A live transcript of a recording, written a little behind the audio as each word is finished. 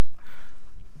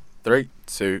3,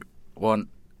 2, 1.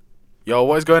 Yo,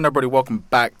 what is going on, everybody? Welcome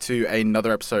back to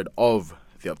another episode of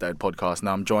the Updated Podcast.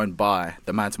 Now I'm joined by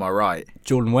the man to my right,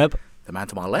 Jordan Webb, the man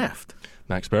to my left,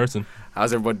 Max Burton.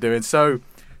 How's everyone doing? So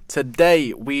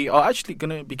today we are actually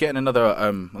going to be getting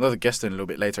another guest in a little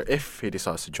bit later if he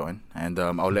decides to join, and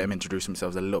I'll let him introduce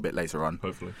himself a little bit later on.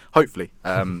 Hopefully.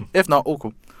 If not, all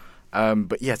cool.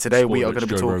 But yeah, today we are going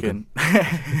to be talking.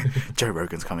 Joe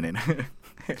Rogan's coming in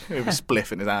with a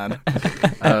spliff in his hand.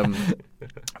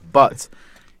 But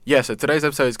yeah, so today's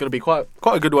episode is going to be quite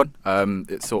a good one.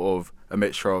 It's sort of a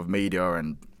mixture of media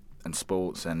and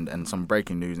sports and some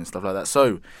breaking news and stuff like that.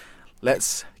 So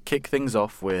let's kick things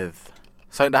off with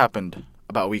something that happened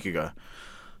about a week ago.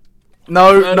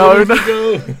 No.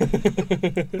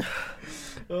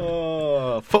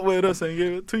 Oh, fuck with us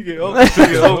and tweak it up.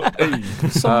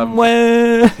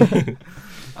 somewhere.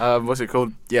 What's it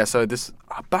called? Yeah, so this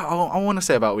I want to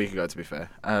say about a week ago. To be fair,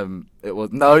 it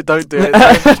was no. Don't do it.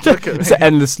 Don't look at me. It's an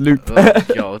endless loop. Oh,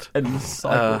 God. Endless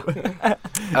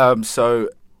cycle. So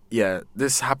yeah,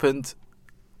 this happened.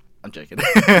 I'm joking.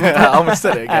 I'm gonna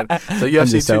say it again. So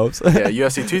UFC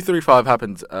 235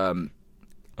 happened.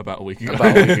 About a week ago.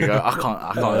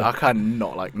 I can't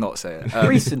not say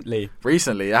it.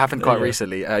 Recently, it happened quite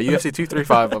recently. UFC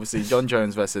 235, obviously, John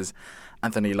Jones versus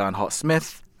Anthony Lionheart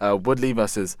Smith, Woodley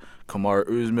versus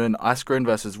Kamaru Usman, Askren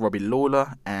versus Robbie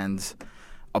Lawler, and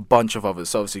a bunch of others.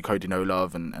 So obviously Cody No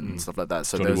Love and stuff like that.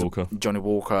 So Johnny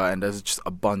Walker, and there's just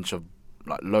a bunch of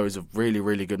loads of really,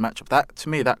 really good matchups. That to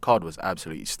me, that card was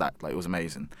absolutely stacked. It was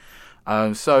amazing.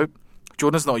 So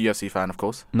Jordan's not a UFC fan, of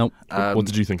course. Nope. What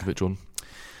did you think of it, Jordan?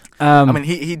 I mean,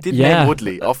 he did name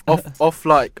Woodley off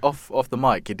the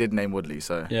mic. He did name Woodley,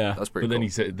 so yeah, that's pretty. But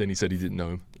cool. then he said he didn't know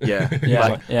him. Yeah,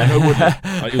 I know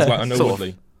Woodley. He was like, I know Sort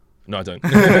Woodley. No, I don't.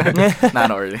 Nah,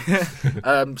 not really.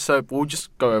 So we'll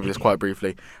just go over this quite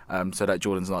briefly, so that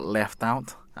Jordan's not left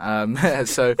out.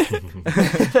 So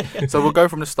we'll go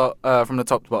from the start, from the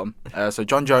top to bottom. So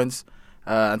John Jones,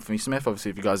 Anthony Smith.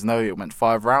 Obviously, if you guys know, it went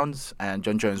 5 rounds, and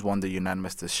John Jones won the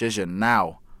unanimous decision.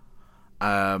 Now,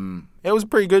 it was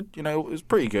pretty good. It was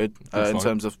pretty good in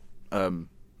terms of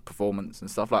performance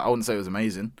and stuff. I wouldn't say it was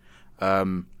amazing,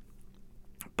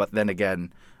 but then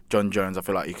again, John Jones, I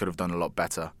feel like he could have done a lot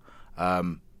better.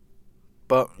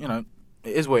 But it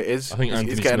is what it is. I think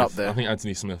he's getting Smith, up there. I think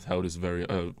Anthony Smith held his very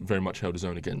much held his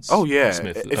own against. Oh yeah,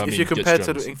 Smith. If you compare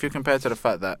to the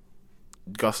fact that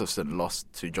Gustafsson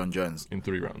lost to John Jones in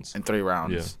 3 rounds.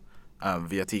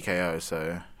 Via TKO.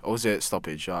 So, or was it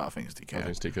stoppage? I think it's TKO. I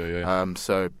think it's TKO. Yeah.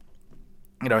 So,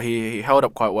 he held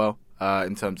up quite well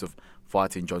in terms of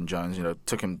fighting John Jones.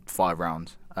 Took him 5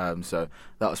 rounds. So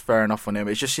that was fair enough on him.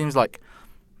 It just seems like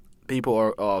people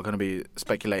are going to be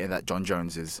speculating that John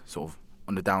Jones is sort of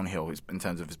on the downhill in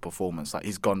terms of his performance.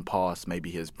 He's gone past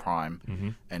maybe his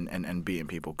prime and beating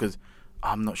people. Because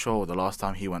I'm not sure the last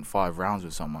time he went 5 rounds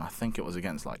with someone. I think it was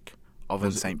against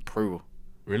Oven St. Preux.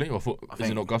 Really? Is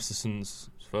it not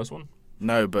Gustafsson's first one?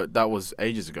 No, but that was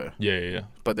ages ago. Yeah.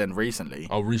 But then recently.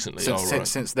 Oh, recently.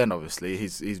 Since then, obviously,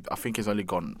 I think he's only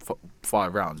gone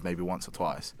 5 rounds, maybe once or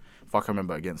twice, if I can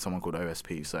remember, against someone called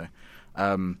OSP. So,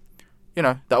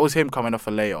 that was him coming off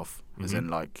a layoff, as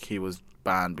in he was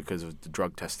banned because of the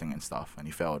drug testing and stuff, and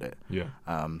he failed it. Yeah.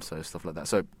 So stuff like that.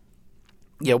 So,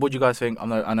 yeah, what do you guys think?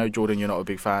 I know Jordan, you're not a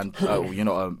big fan. You're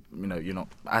not you're not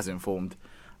as informed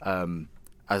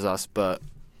as us, but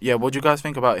yeah, what do you guys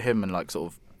think about him and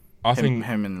sort of him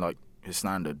and his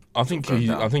standard? I think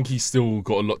he's still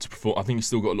got a lot to perform. I think he's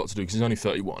still got a lot to do because he's only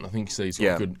 31. I think he's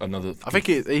got another. I think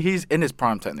he's in his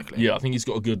prime technically. Yeah, I think he's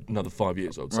got another 5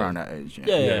 years. I'd say around that age.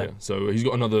 Yeah. So he's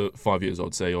got another 5 years,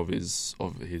 I'd say, of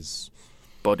his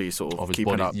body sort of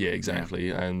keeping body, up. Yeah, exactly.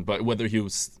 Yeah. But whether he'll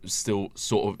still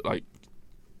sort of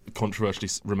controversially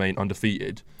remain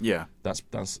undefeated,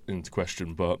 that's into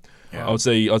question. But I would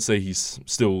say he's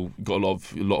still got a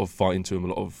lot of fight into him, a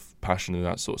lot of passion and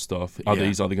that sort of stuff.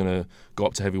 He's either going to go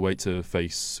up to heavyweight to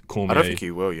face Cormier. I don't think he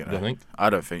will. I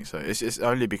don't think so. It's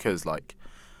only because I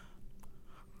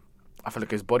feel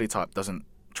like his body type doesn't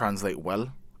translate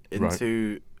well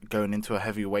into going into a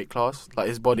heavyweight class.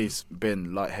 His body's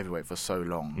been light heavyweight for so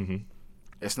long. Mm-hmm.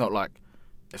 It's not like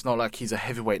he's a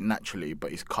heavyweight naturally,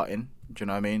 but he's cutting. Do you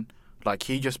know what I mean?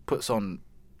 He just puts on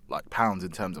pounds in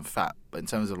terms of fat, but in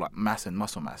terms of mass and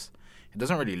muscle mass, he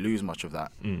doesn't really lose much of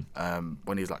that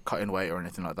when he's cutting weight or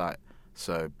anything like that.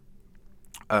 So,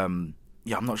 I'm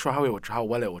not sure how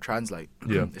well it will translate.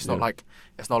 Yeah, it's not like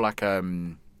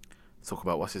talk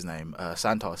about what's his name,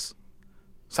 Santos.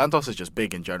 Santos is just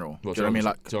big in general. Well, do you know what I mean?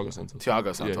 Like Thiago Santos.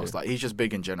 Thiago Santos, like he's just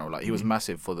big in general. Like he was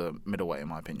massive for the middleweight, in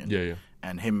my opinion. Yeah.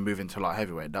 And him moving to light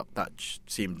heavyweight, that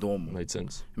seemed normal. Made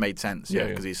sense. Yeah,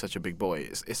 because he's such a big boy.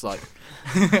 It's like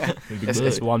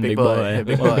it's one big boy. Yeah,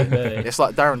 big boy. It's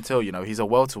like Darren Till. You know, he's a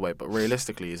welterweight, but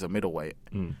realistically, he's a middleweight.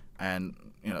 And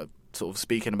you know, sort of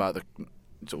speaking about the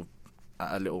sort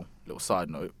of a little side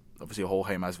note. Obviously,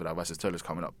 Jorge Masvidal versus Till is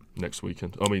coming up next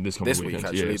weekend. I mean, this week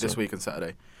actually. This week and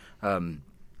Saturday.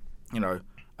 You know,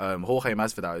 Jorge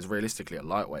Masvidal is realistically a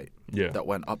lightweight that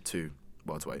went up to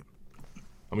welterweight.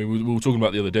 I mean, we were talking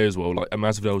about the other day as well. Like,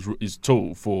 Masvidal is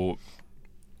tall for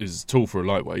a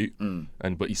lightweight,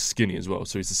 but he's skinny as well.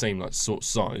 So he's the same like sort of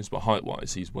size, but height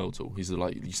wise, he's well tall. He's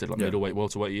like you said, like middleweight,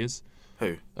 welterweight. He is.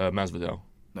 Who? Masvidal.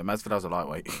 No, Masvidal's a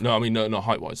lightweight. No, I mean no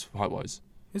height wise.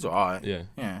 He's alright.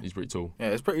 Yeah. He's pretty tall.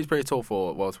 Yeah, he's pretty tall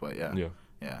for welterweight. Yeah.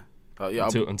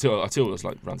 Until was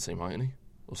like around the same height, isn't he?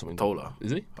 Or something taller.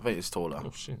 Is he? I think he's taller.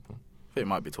 Oh shit. I think it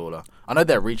might be taller. I know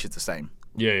their reach is the same.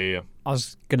 Yeah. I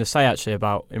was going to say actually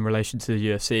about in relation to the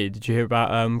UFC. Did you hear about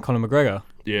Conor McGregor?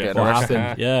 Yeah. What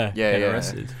happened? Yeah.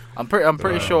 Arrested. I'm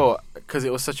pretty sure because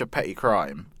it was such a petty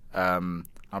crime. I'm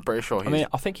pretty sure.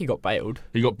 I think he got bailed.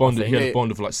 He got bonded. He had a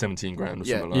bond of like 17 grand or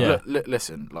something like that.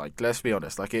 Listen, like let's be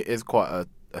honest. Like it is quite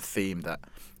a theme that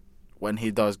when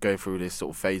he does go through these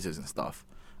sort of phases and stuff,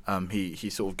 he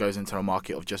sort of goes into a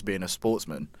market of just being a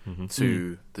sportsman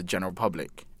to the general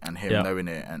public and him knowing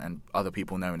it and other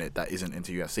people knowing it that isn't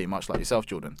into UFC, much like yourself,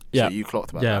 Jordan. Yeah. So you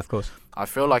clocked about that. Yeah, of course. I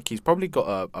feel like he's probably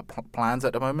got plans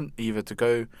at the moment, either to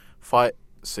go fight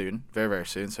soon, very, very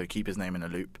soon, so keep his name in a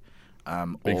loop, but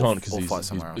he can't because fight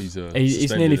somewhere else.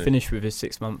 He's nearly finished with his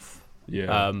 6-month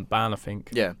ban, I think.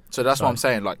 Yeah, so that's what I'm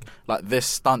saying. Like this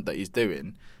stunt that he's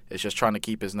doing is just trying to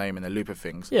keep his name in the loop of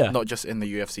things, not just in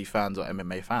the UFC fans or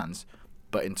MMA fans,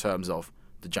 but in terms of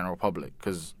the general public.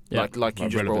 Because like you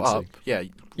just brought up,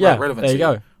 relevancy. There you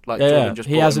go. Like Jordan just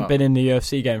he hasn't been in the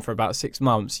UFC game for about 6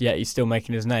 months, yet he's still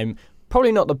making his name.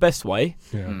 Probably not the best way,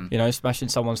 you know, smashing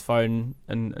someone's phone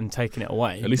and taking it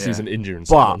away. At least he's an injuring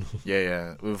someone.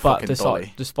 But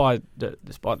despite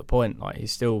the point, like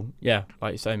he's still,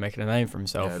 like you say, making a name for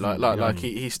himself. Yeah,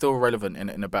 he's still relevant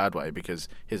in a bad way because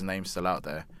his name's still out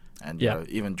there, and you know,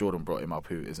 even Jordan brought him up,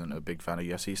 who isn't a big fan of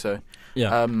UFC. So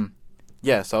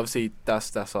so obviously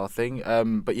that's our thing.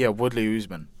 But Woodley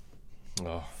Usman,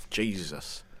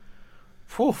 Jesus,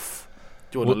 Woof.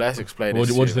 Jordan, let's explain it. What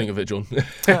do you think of it, John?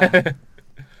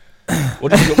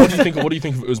 What do you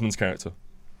think of Usman's character?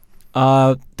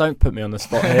 Don't put me on the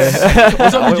spot here. I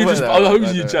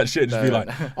hope you chat shit. Just be like,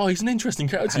 oh, he's an interesting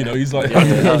character. You know, he's like,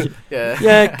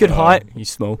 good height. He's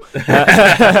small.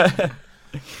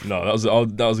 No,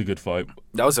 that was a good fight.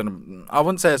 I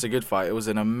wouldn't say it's a good fight. It was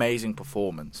an amazing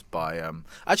performance by.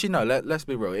 Actually, no. Let's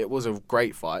be real. It was a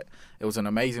great fight. It was an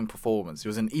amazing performance. It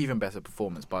was an even better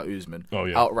performance by Usman. Oh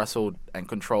yeah. Out wrestled and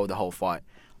controlled the whole fight.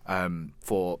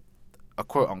 For a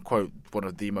quote unquote one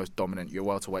of the most dominant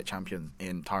welterweight champions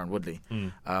in Tyron Woodley.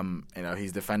 You know,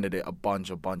 he's defended it a bunch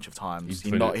of times.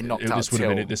 He knocked out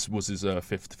Till. This was his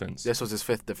fifth defense. This was his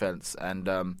fifth defense,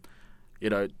 and you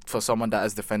know, for someone that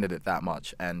has defended it that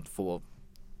much, and for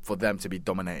them to be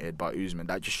dominated by Usman,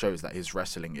 that just shows that his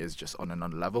wrestling is just on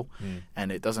another level.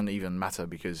 And it doesn't even matter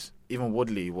because even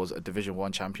Woodley was a Division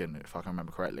 1 champion, if I can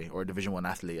remember correctly, or a Division 1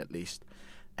 athlete at least,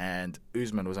 and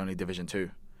Usman was only Division 2.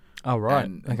 Oh, right.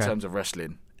 In terms of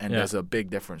wrestling. And there's a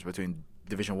big difference between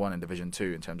Division 1 and Division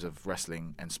 2 in terms of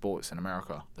wrestling and sports in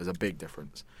America. There's a big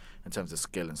difference in terms of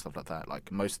skill and stuff like that.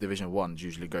 Like most Division 1s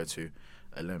usually go to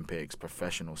Olympics,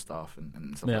 professional stuff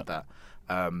and stuff like that.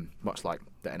 Much like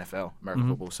the NFL, American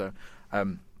football. So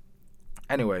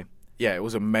anyway, it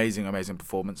was amazing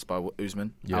performance by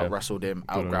Usman. Out-wrestled him,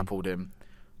 out-grappled him.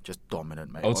 Just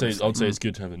dominant, mate. I'd say it's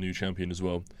good to have a new champion as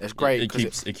well. It's great.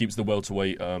 It keeps the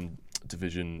welterweight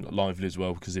division lively as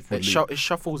well, because if Woodley, it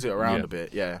shuffles it around a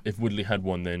bit. Yeah. If Woodley had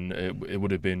won, then it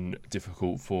would have been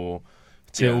difficult for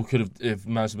Till. Could have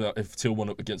if Till won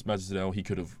against Masvidal, he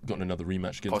could have gotten another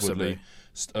rematch against Possibly.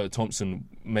 Woodley. Thompson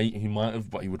he might have,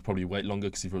 but he would probably wait longer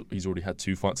because he's already had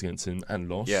 2 fights against him and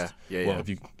lost. Well, if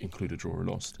you include a draw or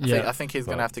lost. I think he's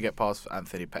going to have to get past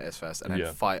Anthony Pettis first and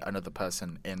then fight another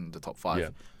person in the top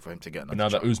 5 for him to get another. But now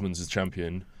that Usman's his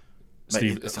champion,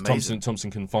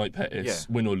 Thompson can fight Pettis,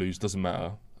 win or lose, doesn't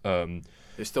matter.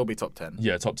 He'll still be top 10.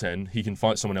 Yeah, top 10. He can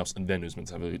fight someone else and then Usman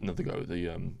to have another go at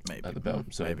the belt.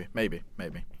 So maybe.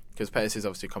 Because Pettis is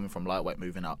obviously coming from lightweight,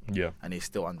 moving up. Yeah. And he's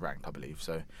still unranked, I believe.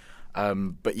 So,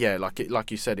 but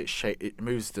like you said, it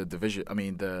moves the division. I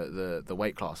mean, the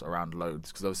weight class around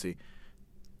loads, because obviously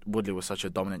Woodley was such a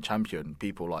dominant champion.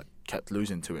 People kept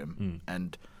losing to him,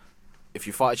 and if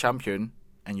you fight a champion,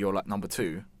 and you're like number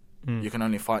 2, you can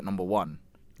only fight number 1.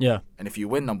 Yeah. And if you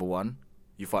win number 1,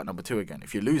 you fight number 2 again.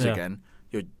 If you lose again,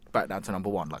 you're back down to number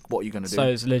 1. Like, what are you going to do? So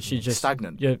it's literally just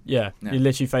stagnant. You're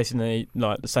literally facing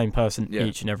the same person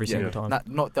each and every single time.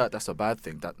 Not that that's a bad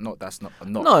thing. That's not.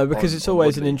 No, because it's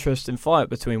always an interesting fight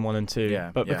between 1 and 2.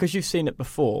 Yeah, but because you've seen it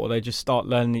before, they just start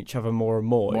learning each other more and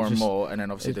more. And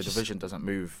then obviously the division doesn't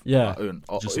move. Yeah,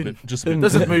 just a bit.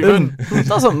 Doesn't move in.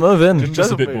 Doesn't move in.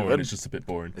 Just a bit boring. It's just a bit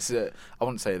boring. I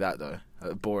wouldn't say that though.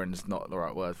 Boring is not the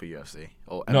right word for UFC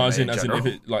or MMA no, as in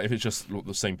if it's just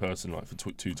the same person like for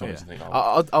 2 times, I think.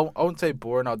 I wouldn't say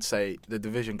boring. I'd say the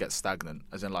division gets stagnant,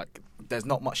 as in like there's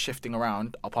not much shifting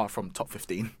around apart from top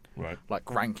 15. Right. Like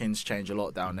rankings change a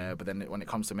lot down there, but then when it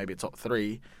comes to maybe top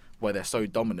 3, where they're so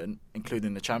dominant,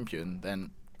 including the champion,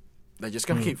 then they're just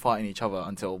gonna keep fighting each other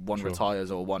until one retires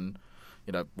or one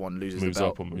loses moves the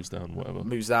belt. Up or moves down, whatever.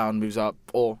 Moves down, moves up,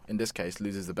 or in this case,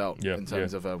 loses the belt in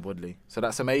terms of Woodley. So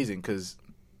that's amazing because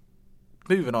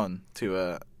moving on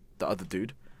to the other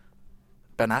dude,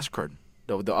 Ben Askren,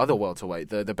 the other welterweight,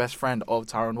 the best friend of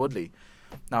Tyron Woodley.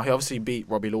 Now, he obviously beat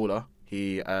Robbie Lawler.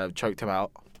 He choked him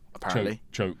out, apparently.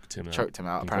 Choked him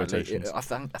out, apparently. I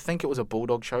think it was a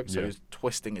bulldog choke, so he was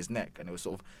twisting his neck, and it was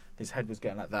sort of, his head was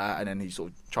getting like that, and then he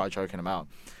sort of tried choking him out.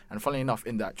 And funnily enough,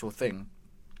 in the actual thing,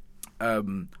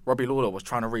 Robbie Lawler was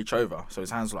trying to reach over, so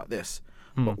his hands were like this.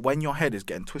 But when your head is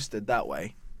getting twisted that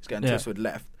way, it's getting twisted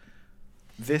left,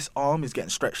 this arm is getting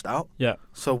stretched out. Yeah.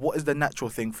 So what is the natural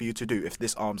thing for you to do if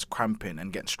this arm's cramping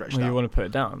and getting stretched out? You want to put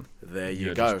it down. There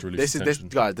you go. This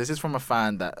is from a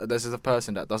fan this is a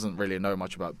person that doesn't really know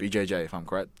much about BJJ, if I'm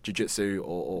correct, jiu-jitsu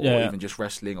or even just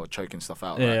wrestling or choking stuff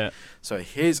out. Yeah. Right? So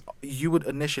you would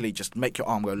initially just make your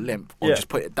arm go limp or just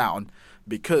put it down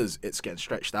because it's getting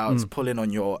stretched out. It's pulling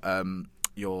on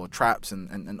your traps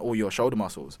and all your shoulder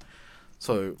muscles.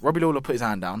 So Robbie Lawler put his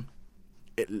hand down.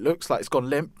 It looks like it's gone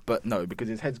limp, but no, because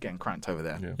his head's getting cranked over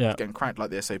there. Yeah. It's getting cranked like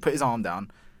this. So he put his arm down,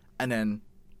 and then...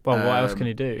 Well, what else can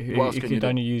he do? He could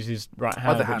only use his right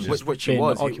hand, other hand, which he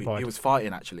was. He was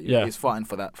fighting, actually. Yeah. He was fighting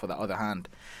for that other hand.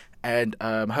 And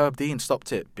Herb Dean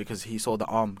stopped it because he saw the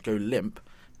arm go limp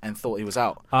and thought he was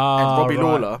out. And Robbie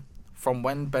Lawler, from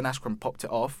when Ben Askren popped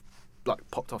off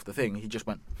the thing, he just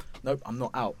went, nope, I'm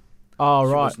not out. Oh,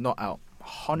 He right. was not out.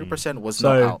 100% was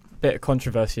not out. Bit of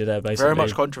controversy there, basically. Very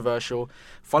much controversial.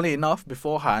 Funnily enough,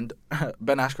 beforehand,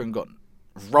 Ben Askren got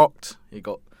rocked. He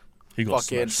got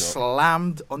fucking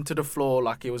slammed onto the floor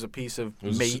like it was a piece of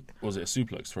meat. Was it a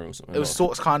suplex throw or something? It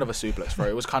was kind of a suplex throw.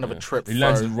 It was kind of a trip throw. He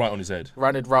landed right on his head.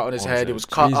 Landed right on his head. It was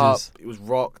cut up. It was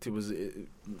rocked. It was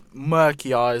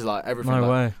murky eyes, like everything. No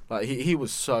way. Like he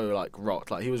was so rocked.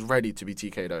 Like he was ready to be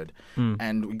TK'd.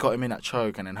 And we got him in that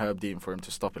choke, and then Herb Dean for him to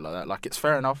stop it like that. Like, it's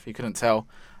fair enough. He couldn't tell.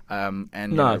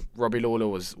 Robbie Lawler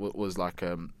was like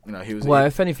he was. Well,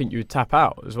 if anything, you would tap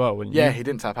out as well, wouldn't you? Yeah, he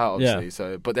didn't tap out obviously. Yeah.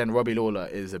 So, but then Robbie Lawler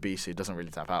is a beast. He doesn't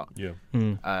really tap out. Yeah.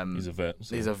 He's a vet.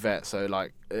 So. He's a vet. So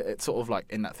it's sort of like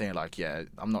in that thing. Like, yeah,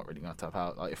 I'm not really gonna tap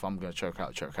out. Like, if I'm gonna choke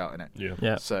out in it. Yeah.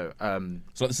 Yeah. So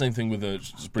it's like the same thing with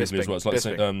just briefly Bisping, as well. It's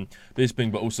like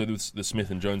Bisping, but also the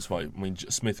Smith and Jones fight. I mean,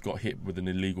 Smith got hit with an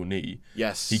illegal knee.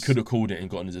 Yes. He could have called it and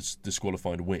gotten a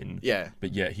disqualified win. Yeah.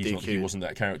 But yeah, he wasn't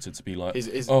that character to be like,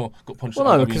 got punched.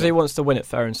 Well, no, because he wants to win it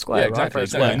fair and square. Yeah, exactly. Right?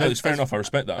 Exactly. No, it's fair enough. I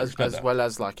respect that. As well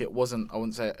as like it wasn't. I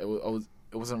wouldn't say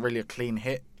it wasn't really a clean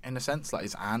hit in a sense. Like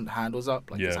his hand was up.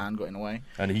 Like his hand got in the way.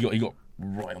 And he got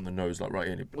right on the nose, like right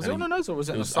in. Was it on the nose or was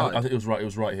it on the side? I think it was right. It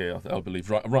was right here. I believe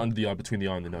right under the eye, between the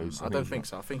eye and the nose. I don't think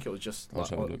so. I think it was just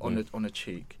on the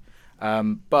cheek.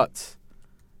 But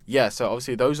yeah, so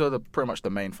obviously those are pretty much the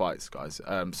main fights, guys.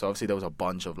 So obviously there was a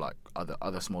bunch of like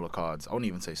other smaller cards. I wouldn't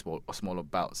even say smaller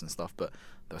bouts and stuff, but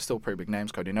there were still pretty big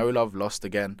names. Cody Nolov lost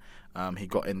again. He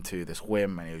got into this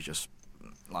whim and he was just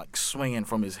like swinging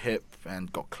from his hip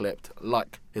and got clipped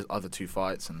like his other two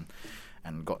fights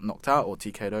and got knocked out or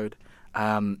TK'd.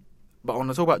 But I want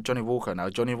to talk about Johnny Walker now.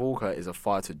 Johnny Walker is a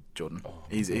fighter, Jordan.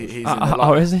 He's in is he?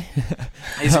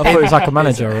 I thought he was like a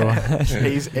manager. Or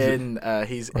he's in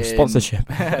sponsorship.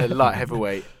 Light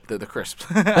heavyweight, the crisps.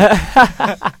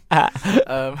 I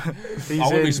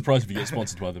wouldn't be surprised if he gets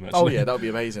sponsored by them. Actually. Oh yeah, that would be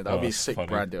amazing. That would be a sick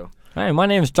brand deal. Hey, my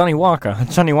name's Johnny Walker.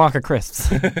 Johnny Walker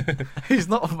Crisps. He's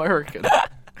not American.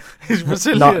 He's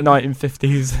Brazilian.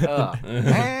 1950s.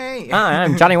 Hey. Hi,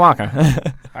 I'm Johnny Walker.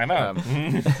 I know.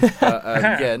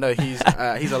 Yeah, no, he's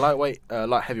a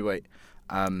light heavyweight,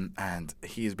 and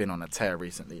he's been on a tear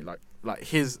recently. Like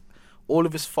all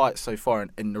of his fights so far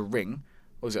in the ring,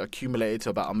 was it accumulated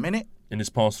to about a minute? In his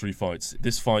past 3 fights,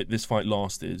 this fight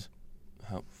lasted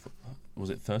was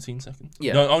it 13 seconds?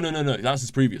 Yeah. No, no. That was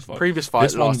his previous fight.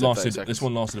 This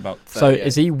one lasted about. So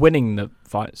is he winning the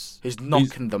fights? He's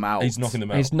knocking them out. He's knocking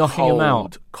them out. He's knocking them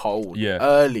out. Cold. Yeah.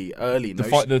 Early. The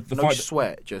fight. No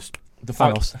sweat. Just the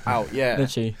fight out. Yeah.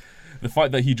 Literally. The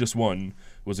fight that he just won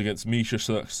was against Misha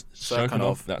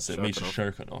Cirkunov. That's it, Misha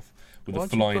Cirkunov. With a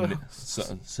flying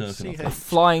Cirkunov. A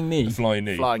flying knee. Flying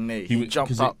knee. He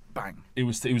jumped up, bang. It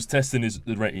was testing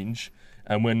the range,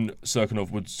 and when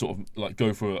Cirkunov would sort of like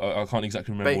go for I can't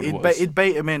exactly remember what it was. He'd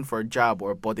bait him in for a jab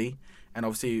or a body, and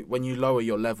obviously when you lower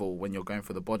your level when you're going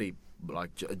for the body,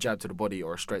 like a jab to the body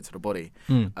or a straight to the body,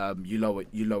 you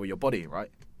lower your body,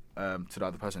 right? To the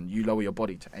other person, you lower your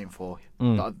body to aim for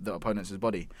the opponent's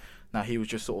body. Now he was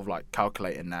just sort of like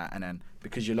calculating that, and then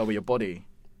because you lower your body,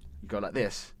 you go like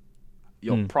this.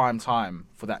 Your prime time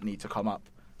for that knee to come up,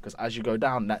 because as you go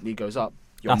down, that knee goes up.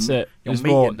 That's it.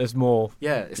 There's more.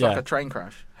 Yeah, it's like a train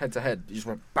crash, head to head. You just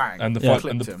went bang. And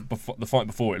the fight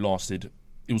before it lasted.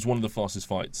 It was one of the fastest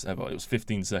fights ever. It was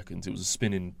 15 seconds. It was a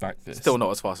spinning back fist. Still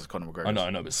not as fast as Conor McGregor. I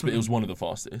know, but it was one of the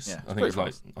fastest. Yeah, I think it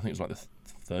was like the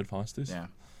third fastest. Yeah.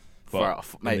 But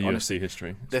mate, in the honestly, UFC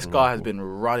history, this guy has been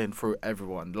running through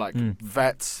everyone, like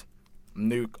vets,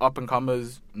 new up and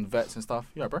comers, and vets and stuff.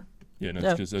 Yeah, bro. Yeah,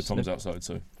 no, because Tom's outside,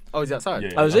 so. Oh, he's outside?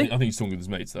 Yeah, Oh, is he? I think he's talking with his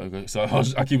mates, though. So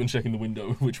I keep on checking the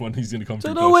window which one he's going to come to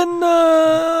to the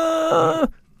window!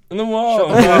 In the wall!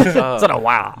 To the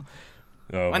wow.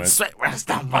 Oh, when sweat runs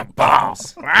down my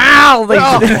balls. I'm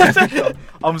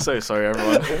so sorry,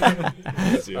 everyone.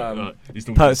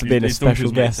 Perks of being a special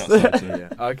guest.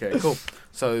 Okay, cool.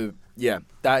 So, yeah,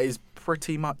 that is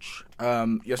pretty much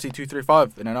UFC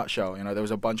 235 in a nutshell. You know, there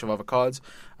was a bunch of other cards,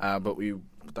 but we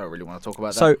don't really want to talk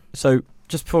about that. So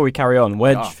just before we carry on,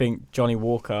 where do you think Johnny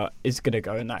Walker is going to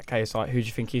go in that case? Like, who do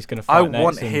you think he's going to fight next? I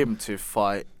want him to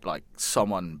fight like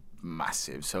someone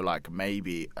massive. So like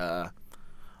maybe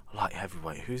light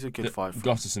heavyweight. Who's a good fight?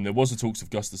 Gustafsson. There was the talks of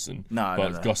Gustafsson. No.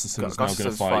 Gustafsson's now going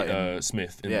to fight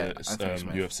Smith in the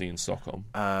UFC in Stockholm.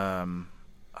 I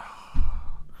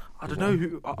don't know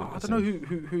who. I don't know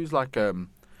who's like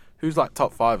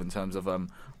top 5 in terms of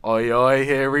Oi, oi,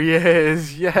 here he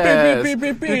is. Yes.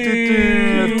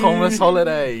 Thomas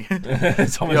Holiday. You've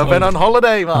been on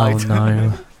holiday, mate. Oh,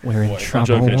 no. We're in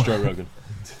trouble. It's Joe Rogan.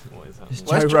 What is that?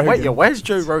 Where's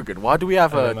Joe Rogan? Why do we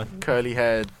have a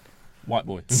curly-haired... white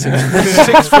boy.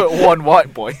 6'1"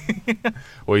 white boy.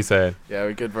 What are you saying? Yeah,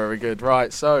 we're good, very good.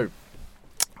 Right, so...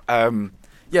 so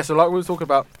like we were talking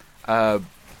about...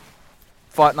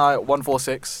 Fight night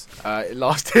 146. It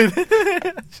lasted.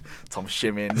 Tom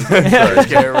shimming.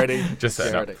 Get ready. Just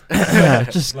get ready.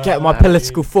 Just get my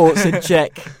political thoughts in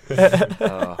check.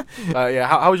 How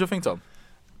was your thing, Tom?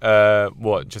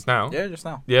 What? Just now? Yeah, just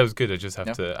now. Yeah, it was good. I just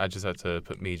had to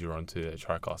put media onto a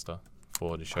TriCaster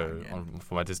for the show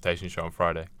for my dissertation show on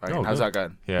Friday. How's that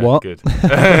going? Yeah, what? Good.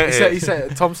 he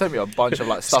said Tom sent me a bunch of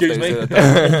like stuff.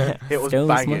 It was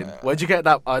banging. Where'd you get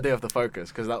that idea of the focus?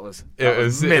 Because that was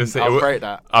mint. I'll rate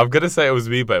that. I'm gonna say it was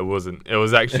me, but it wasn't. It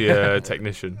was actually a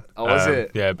technician. Oh, was it?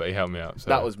 Yeah, but he helped me out.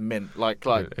 So. That was mint. Like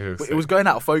it was going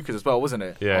out of focus as well, wasn't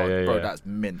it? Yeah, bro, that's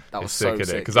mint. That was so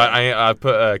sick. Because I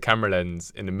put a camera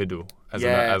lens in the middle. As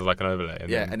like an overlay.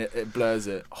 And it blurs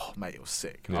it. Oh, mate, it was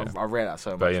sick. Yeah. I read that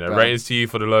so much. But, ratings to you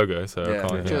for the logo. So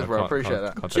cheers, bro. I appreciate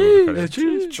that.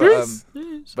 Cheers.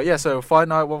 But yeah, so Fight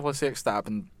Night 146 that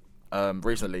happened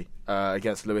recently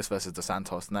against Lewis versus Dos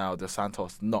Santos. Now, Dos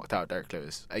Santos knocked out Derek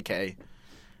Lewis, a.k.a.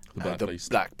 the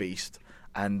Black Beast.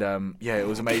 And it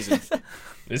was amazing.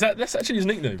 That's actually his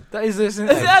nickname? That is his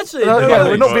nickname. Is it actually?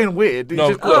 We're not being weird. He's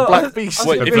just called a Black Beast.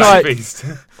 Wait, Black Beast.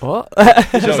 What?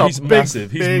 He's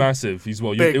massive. He's massive.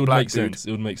 It would make sense.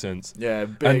 It would make sense. Yeah,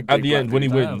 big. And at the end, when he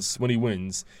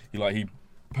wins, he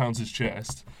pounds his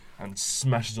chest and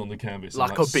smashes on the canvas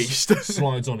like and, a beast.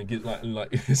 Slides on and get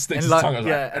sticks his tongue out.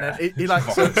 Yeah, and then he like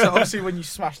so obviously when you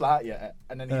smash that,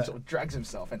 and then he sort of drags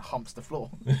himself and humps the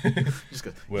floor. Just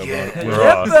goes,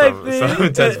 some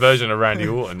intense version of Randy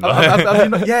Orton. Have you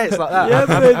not, it's like that. Yeah,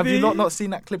 have you not seen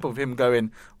that clip of him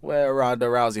going, "Where Ronda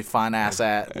Rousey fine ass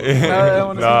at"? I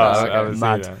haven't seen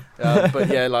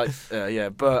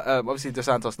that. But obviously Dos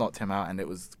Santos knocked him out, and it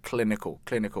was clinical.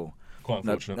 Quite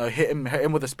unfortunate. No, hit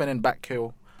him with a spinning back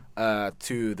kill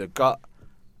to the gut,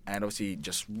 and obviously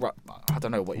just I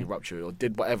don't know what he ruptured or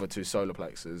did whatever to solar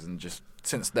plexus, and just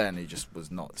since then he just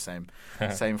was not the same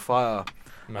fighter.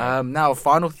 No. Now,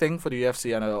 final thing for the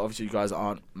UFC. I know obviously you guys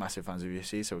aren't massive fans of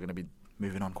UFC, so we're going to be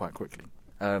moving on quite quickly.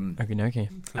 Okay.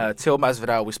 Till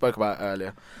Masvidal, we spoke about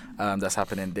earlier. That's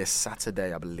happening this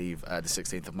Saturday, I believe, the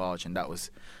 16th of March, and that's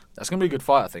going to be a good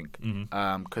fight, I think,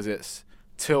 because it's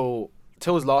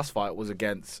Till's last fight was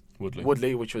against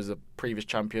Woodley, which was a previous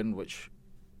champion, which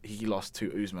he lost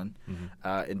to Usman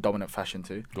in dominant fashion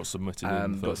too. Got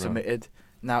submitted. Got submitted.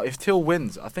 Now, if Till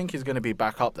wins, I think he's going to be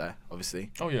back up there, obviously.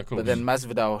 Oh yeah, cool. But then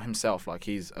Masvidal himself, like,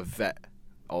 he's a vet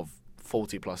of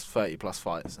 40 plus, 30 plus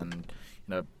fights, and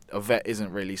a vet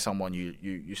isn't really someone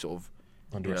you sort of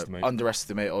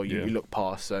underestimate or you look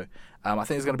past. So I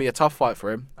think it's going to be a tough fight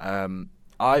for him.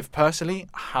 I've personally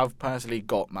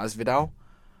got Masvidal.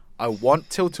 I want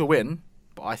Till to win,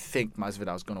 but I think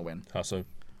Masvidal's going to win. How so?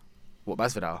 What,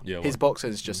 Masvidal? Yeah, his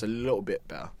boxing is just a little bit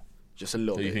better. Just a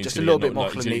little bit. Just a little bit more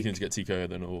clinique. Do you think he's going to get TKO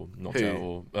then, or knocked out,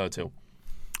 or Till?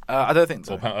 I don't think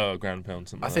so. Or ground and pound,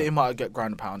 something I think he might get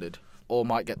ground and pounded, or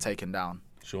might get taken down.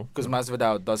 Sure. Because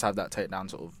Masvidal does have that takedown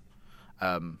sort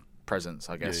of presence,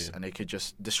 I guess, and it could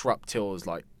just disrupt Till's,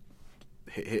 like,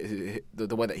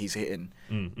 the way that he's hitting,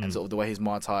 and sort of the way he's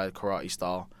Muay Thai karate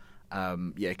style.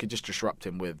 It could just disrupt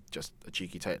him with just a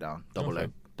cheeky takedown, double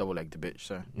leg the bitch.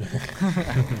 So,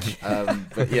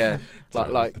 but yeah,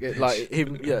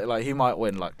 he might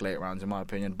win like late rounds in my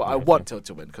opinion. But I want Till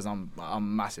to win because I'm a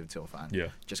massive Till fan. Yeah,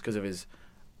 just because of his,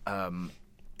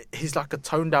 he's like a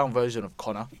toned down version of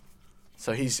Conor.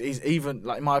 So he's even,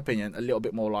 like, in my opinion, a little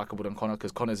bit more likable than Conor,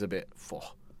 because Conor's a bit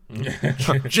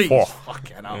jeez,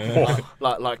 fucking hell.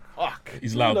 Like fuck.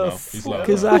 He's loud now. He's loud.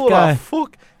 Is that guy?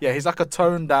 Fuck. Yeah, he's like a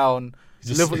toned down,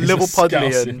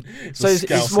 Liverpudlian. So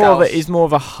he's more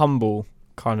of a humble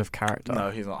kind of character.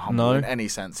 No, he's not humble in any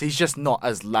sense. He's just not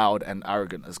as loud and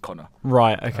arrogant as Conor.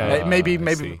 Right. Okay.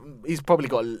 Maybe he's probably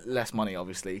got less money.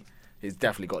 Obviously, he's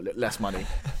definitely got less money.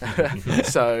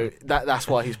 So that's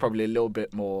why he's probably a little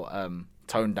bit more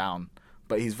toned down.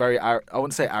 But he's very, I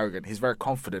wouldn't say arrogant. He's very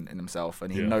confident in himself,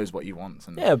 and he knows what he wants.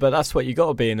 And but that's what you got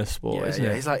to be in a sport, isn't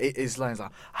it? He's like, his line's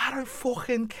like, I don't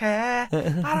fucking care.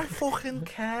 I don't fucking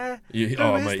care.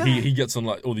 He gets on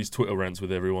like all these Twitter rants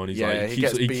with everyone. He's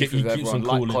he keeps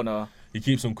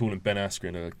on calling Ben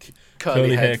Askren a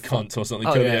curly hair cunt or something.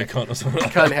 Hair cunt or something.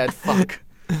 Curly head fuck.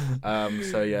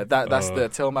 That's the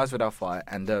Till Masvidal fight,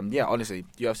 and honestly,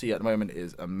 UFC at the moment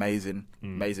is amazing.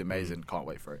 Can't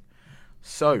wait for it.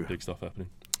 So big stuff happening.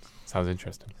 Sounds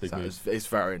interesting. It's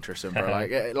very interesting, bro.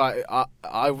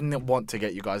 I want to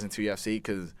get you guys into UFC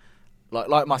because,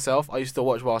 like myself, I used to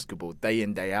watch basketball day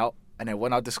in, day out, and then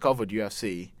when I discovered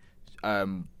UFC,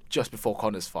 just before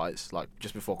Conor's fights, like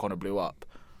just before Conor blew up,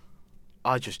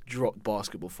 I just dropped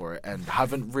basketball for it and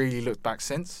haven't really looked back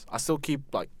since. I still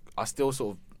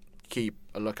sort of keep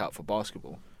a lookout for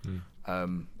basketball.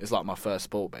 It's like my first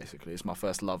sport, basically. It's my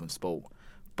first love in sport,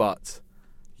 but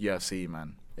UFC,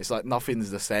 man, it's like nothing's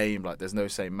the same. Like, there's no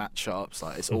same matchups.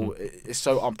 Like, it's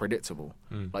so unpredictable.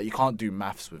 Like, you can't do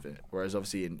maths with it. Whereas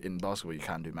obviously in basketball you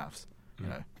can do maths. You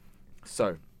know.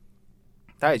 So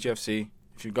that is UFC.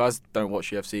 If you guys don't watch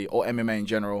UFC or MMA in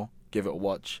general, give it a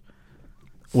watch.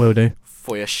 Will do.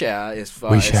 For your share, it's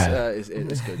good.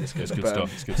 It's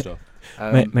good stuff.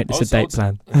 Make this a date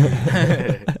plan.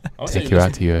 Take you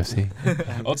out to UFC.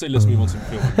 I'd say let's move on to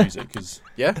film and music because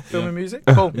film and music.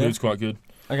 Cool. Mood's quite good.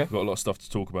 Okay. We've got a lot of stuff to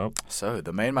talk about. So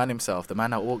the main man himself, the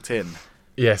man that walked in.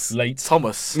 Yes. Late.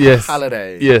 Thomas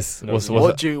Halliday. Yes.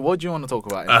 What do you want to talk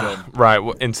about in film? Right.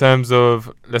 Well, in terms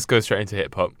of, let's go straight into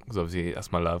hip hop because obviously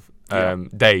that's my love.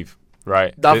 Dave.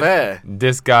 Right.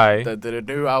 This guy. The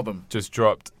new album just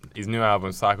dropped his new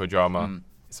album, Psychodrama.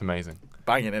 It's amazing.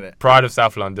 Banging, innit? Pride of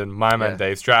South London. My man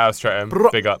Dave. Straight out of Streatham.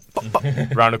 Big up.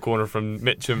 Round the corner from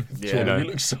Mitcham. Yeah. You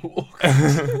look so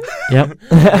awkward. Yep.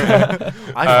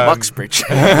 I'm from Uxbridge.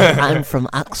 I'm from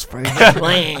Uxbridge.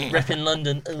 Repping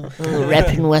London.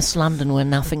 Repping West London where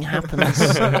nothing happens.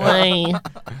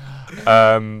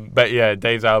 But yeah,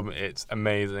 Dave's album, it's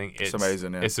amazing. It's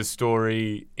amazing, yeah. It's a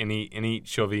story. In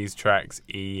each of these tracks,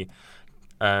 he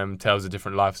tells a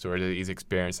different life story that he's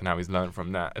experienced and how he's learned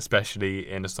from that, especially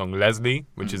in the song Leslie,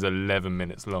 which is 11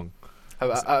 minutes long.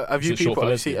 Have you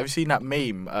seen that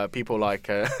meme? People like,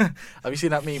 have you seen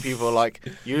that meme? People like,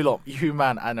 you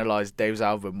man analysed Dave's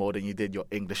album more than you did your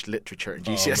English literature in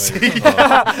GCSE.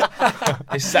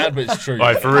 It's sad, but it's true.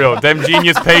 Right, for real. Them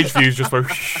Genius page views just went.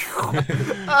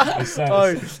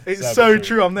 It's so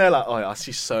true. I'm there like, I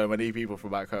see so many people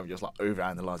from back home just like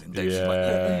overanalyzing Dave's.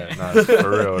 No, for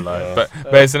real. Like,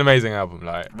 but it's an amazing album.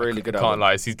 Like, really good album. Can't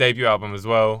lie. It's his debut album as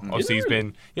well. Obviously, he's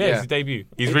been it's his debut.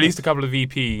 He's released a couple of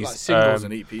EPs. Like singles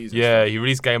and EPs. Yeah, he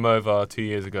released Game Over 2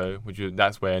 years ago,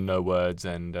 that's where No Words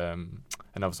and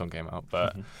another song came out.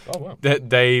 But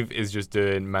Dave is just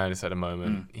doing madness at the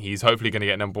moment. He's hopefully going to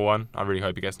get number one. I really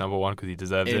hope he gets number one because he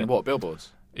deserves it. In what,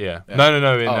 Billboards? Yeah. No.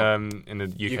 In the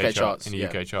UK charts. In the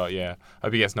UK chart, yeah.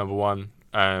 Hope he gets number one.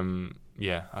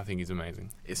 Yeah, I think he's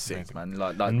amazing. It's sick, amazing.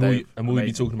 Man. And will you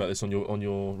be talking about this on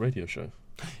your radio show?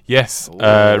 Yes,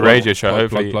 radio show.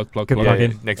 Hopefully, plug.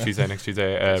 Next Tuesday.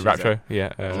 Raptro.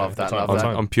 Yeah, love that.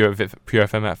 On Pure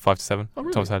FM at 5 to 7. Oh,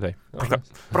 really? Tom Saturday.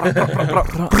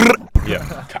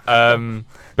 Yeah.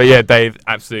 But yeah, Dave,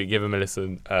 absolutely give him a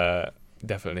listen.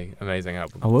 Definitely amazing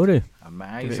album. I will do.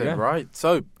 Amazing, right?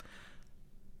 So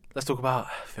let's talk about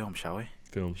film, shall we?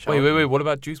 Wait. What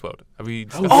about Juice WRLD? Have we?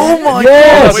 Oh my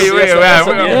yes! God! Wait.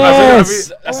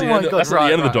 That's the end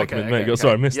of the document, mate.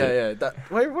 Sorry, I missed it. Yeah.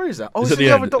 Where is that? Oh, it's at the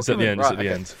end. It's at the end. It's at the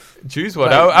end. Juice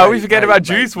WRLD. How are we forgetting about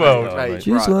Juice WRLD?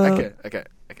 Juice WRLD.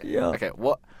 Okay.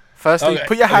 What? Firstly,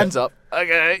 put your hands up.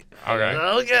 Okay.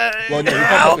 Well,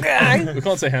 no, we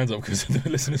can't say hands up because the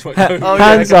listeners won't know.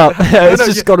 Hands up. It's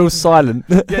just got all silent.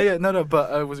 Yeah. No.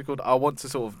 But what's it called? I want to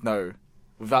sort of know,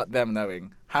 without them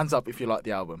knowing. Hands up if you like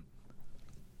the album.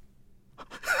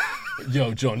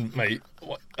 Yo, John, mate.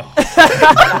 What? Oh.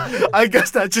 I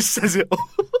guess that just says it all.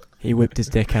 He whipped his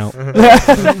dick out.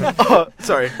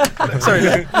 Sorry.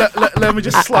 Let me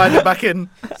just slide it back in.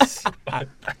 Right.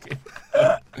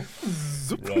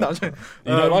 You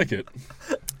don't like it?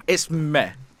 It's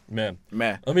meh. Meh.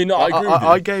 I mean, no,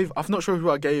 I agree with you. I'm not sure who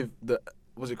I gave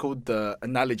was it called the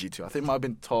analogy to? I think it might have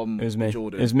been Tom. It was me.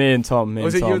 Jordan. It was me and Tom.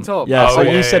 Was it you and Tom? Yeah.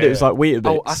 You said it was like Weetabix.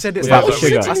 Oh, I said it's like like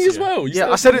sugar. To me as well.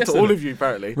 I said it to all of you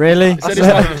apparently. Really? I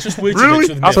said it's just Weetabix Really?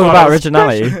 with That's milk. all about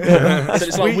originality. I said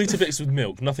it's like Weetabix with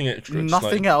milk, nothing extra.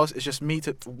 Nothing else. It's just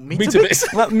Meetabix.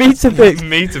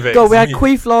 Meetabix. God, we had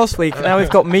Queef last week. Now we've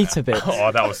got Meetabix.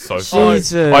 Oh, that was so fun.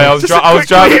 Jesus. I was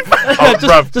driving.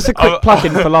 Just a quick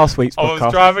plug-in for last week's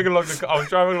podcast. I was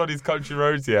driving along these country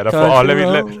roads here, and I thought, let me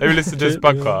listen to this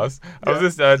podcast. I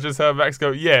was just heard Max go,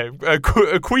 a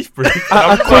queef brief.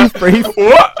 A queef brief.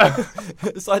 What?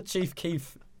 It's like Chief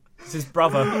Keef. It's his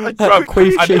brother.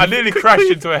 I nearly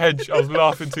crashed into a hedge. I was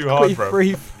laughing too hard, bro.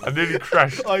 Brief. I nearly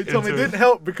crashed. Tommy, it didn't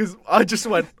help because I just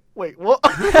went, wait, what?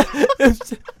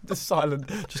 The silent.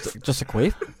 Just a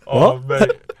queef. Oh,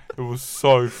 mate. It was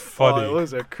so funny. It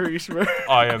was a crease, bro.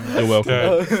 I am. You're welcome.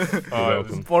 You're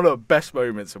welcome. One of the best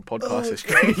moments in podcast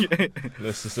history.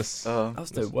 I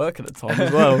was doing work at the time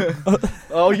as well.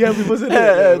 Oh yeah, we wasn't.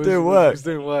 Yeah, doing work. We was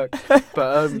doing work.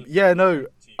 But yeah, no.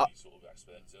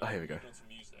 Here we go.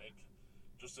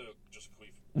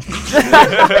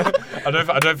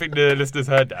 I don't think the listeners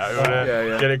heard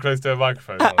that. Get it close to a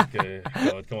microphone. Okay,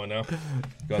 God, come on now. You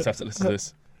guys have to listen to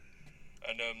this.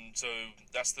 And so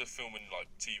that's the film and like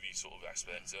TV sort of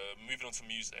aspect. Moving on to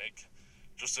music,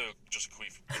 just a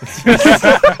queef.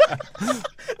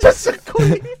 Just a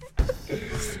queef.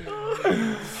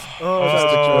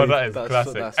 That is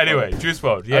classic. Anyway, Juice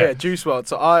WRLD. Yeah, Juice WRLD.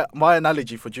 So my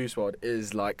analogy for Juice WRLD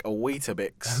is like a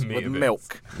Weetabix with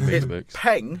milk. It's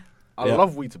Peng. I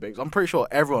love Weetabix. I'm pretty sure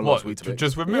everyone loves Weetabix.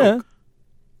 Just with milk.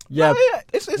 Yeah.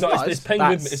 It's nice. It's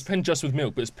Peng just with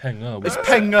milk, but it's Peng. It's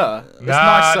Peng-er. It's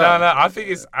nice. No. I think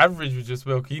it's average with just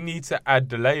milk. You need to add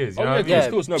the layers. You know what I mean?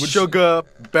 Of course. No, sugar,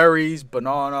 berries,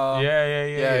 banana.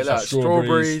 Yeah. Like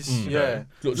strawberries. Yeah.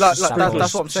 That's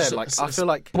what I'm saying. Like I feel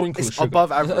like it's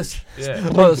above average. Yeah.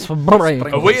 A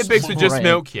Weetabix with just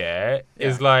milk,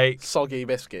 is like soggy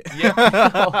biscuit. Yeah. Right.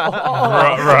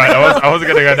 I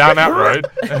wasn't gonna go down that road.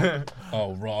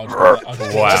 Oh, Raj. Wow. I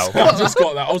just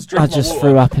got that. I just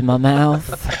threw up in my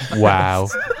mouth. Wow.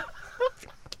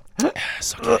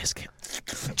 Soggy biscuit.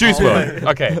 Juice WRLD.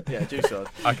 Okay. Yeah, Juice WRLD.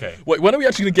 Okay. Wait, when are we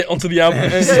actually going to get onto the album?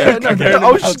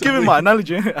 I was just giving my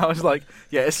analogy. I was like,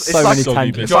 it's so like many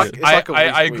tangents.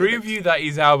 I agree with you that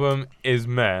his album is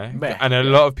meh. And a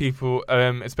lot of people,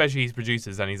 especially his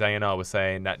producers and his A&R, were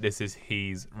saying that this is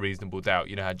his Reasonable Doubt.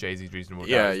 You know how Jay-Z's Reasonable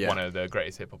Doubt is one of the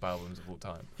greatest hip-hop albums of all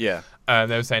time. Yeah.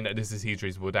 They were saying that this is his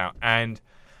Reasonable Doubt. And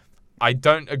I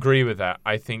don't agree with that.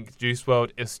 I think Juice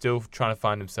WRLD is still trying to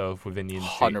find himself within the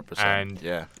industry. 100%. And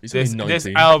this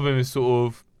album is sort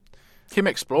of him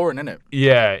exploring, isn't it?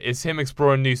 Yeah, it's him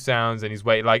exploring new sounds and his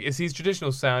way. Like, it's his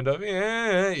traditional sound of,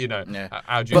 how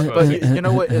Juice WRLD. But you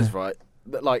know what it is, right?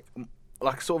 Like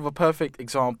sort of a perfect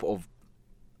example of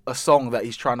a song that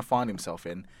he's trying to find himself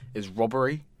in is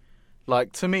Robbery.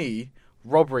 Like, to me,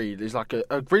 Robbery is like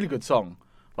a really good song.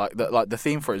 Like the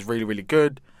theme for it is really, really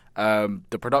good.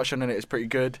 The production in it is pretty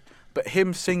good, but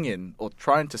him singing or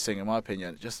trying to sing, in my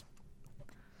opinion,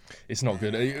 it's not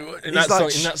good. In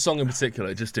that song in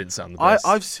particular, it just didn't sound the best.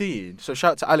 I've seen, so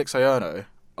shout out to Alex Iono,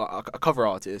 a cover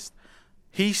artist.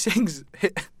 He sings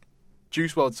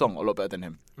Juice WRLD's song a lot better than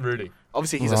him. Really?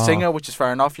 Obviously, he's a singer, which is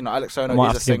fair enough. You know, Alex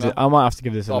Iono is a singer. I might have to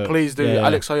give this a look. Please do. Yeah.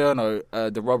 Alex Iono,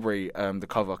 the Robbery, the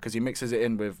cover, because he mixes it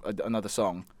in with another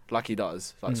song, like he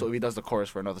does. Like sort of he does the chorus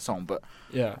for another song, but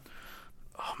yeah.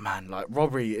 Oh man, like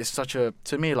Robbery is to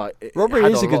me, like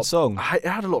Robbery is a good song. It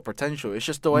had a lot of potential. It's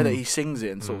just the way that he sings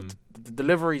it and sort of the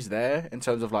delivery's there in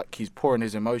terms of like he's pouring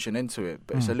his emotion into it,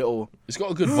 but it's a little. It's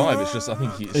got a good vibe. It's just I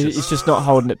think he's just not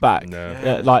holding it back. No.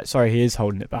 He is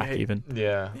holding it back even.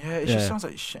 Yeah. Yeah, it just sounds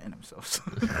like he's shitting himself.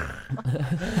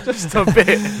 Just a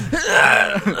bit.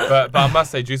 but I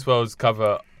must say, Juice WRLD's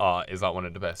cover art is like one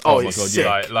of the best. Oh, my it's god! sick.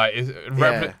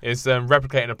 It's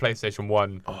replicating a PlayStation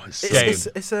 1 game.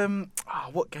 It's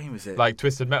what game is it? Like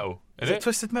Twisted Metal. Is it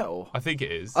Twisted Metal? I think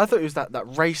it is. I thought it was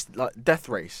that race, like Death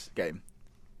Race game.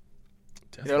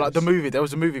 Like the movie. There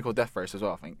was a movie called Death Race as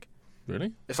well, I think.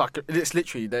 Really? It's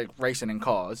literally they're racing in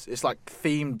cars. It's like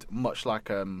themed much like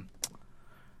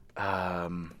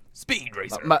Speed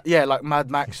Racer. Like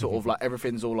Mad Max sort of like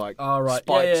everything's all like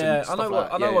spikes and stuff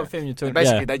I know what film you're talking about.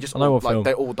 Basically, they just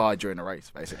they all die during a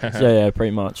race, basically. yeah,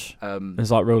 pretty much.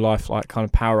 There's like real life like kind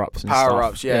of power ups and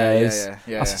stuff. Yeah.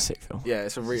 That's a sick film. Yeah,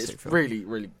 it's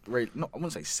really, not, I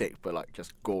wouldn't say sick, but like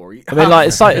just gory. I mean, like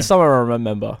it's something I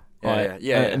remember.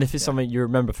 Yeah. And if it's something you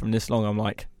remember from this long, I'm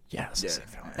like, that's a sick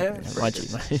film. But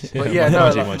yeah,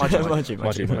 no,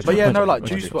 but yeah, no, like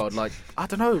Juice WRLD, like I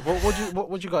don't know,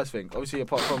 what do you guys think? Obviously,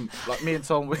 apart from like me and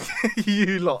Tom,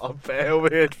 you lot are bare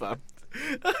weird, fam.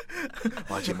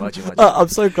 I'm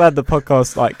so glad the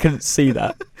podcast like couldn't see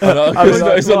that.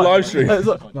 It's a live stream.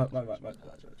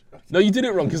 No, you did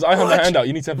it wrong because I had my hand out.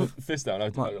 You need to have a fist down.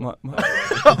 Wait, who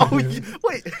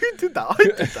did that? I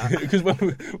did that. Because when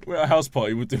we were at a house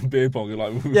party, we're doing beer pong and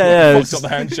like we fucked up the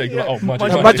handshake. Like, oh,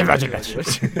 magic.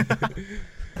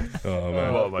 Oh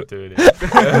man, what am I doing here?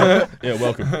 Yeah,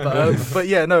 welcome. But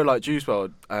yeah, no, like Juice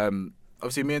WRLD.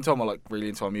 Obviously, me and Tom are like really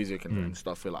into our music and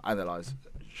stuff. We like analyze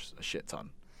a shit ton.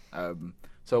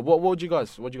 So what would you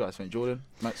guys think, Jordan,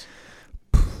 Max?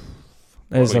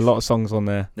 There's a lot of songs on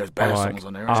there. There's better songs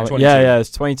on there.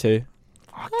 It's 22.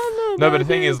 No, but the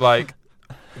thing is, like,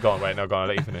 go on. I'll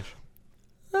let you finish.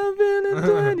 I've been in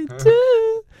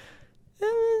 22.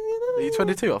 Are you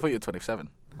 22? I thought you were 27.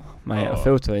 Mate, I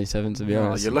feel 27 to be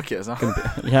honest. You're lucky as hell.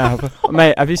 Yeah,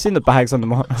 mate. Have you seen the bags under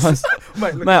my eyes?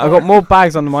 Mate, I got more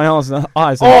bags under my eyes.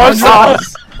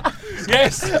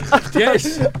 Yes.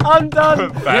 I'm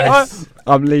done.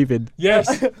 I'm leaving.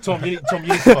 Yes, Tom. You need to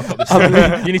fuck up this.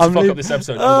 You need to fuck up this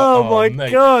episode. Oh my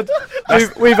god.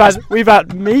 We've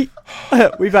had meat.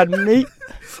 We've had meat.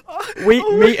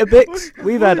 Weetabix.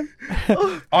 We've had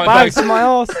bags in my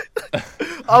arse.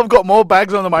 I've got more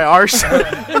bags under my arse.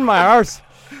 In my arse.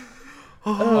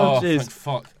 Oh jeez.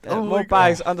 Fuck. More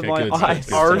bags under my eyes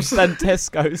than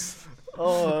Tesco's.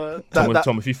 Tom,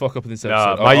 if you fuck up in this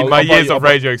episode, my years of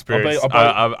radio experience,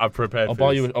 I've prepared.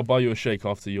 I'll buy you a shake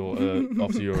after your vegan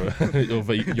month.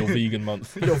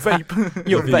 Your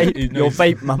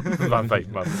vape month. Vape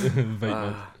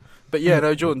month. But yeah,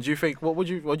 no, Jordan. Do you think what would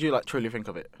you like truly think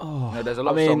of it? There's a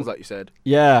lot of songs like you said.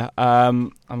 Yeah,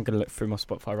 I'm gonna look through my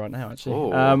Spotify right now.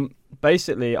 Actually,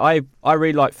 basically, I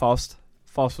really like Fast.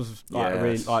 Fast was like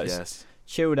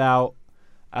chilled out.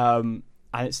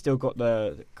 And it's still got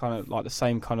the kind of like the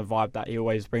same kind of vibe that he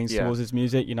always brings towards his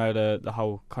music. You know, the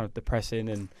whole kind of depressing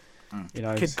and you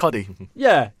know, Kid Cudi.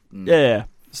 Yeah.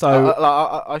 So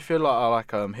I feel like I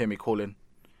like Hear Me Calling.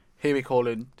 Hear Me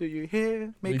Calling. Do you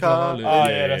hear me calling?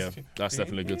 That's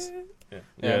definitely good.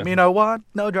 Yeah. Me no want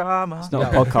no drama. It's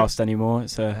not a podcast anymore.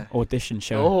 It's a audition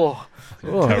show.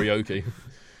 Karaoke.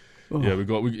 Yeah,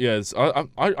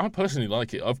 I personally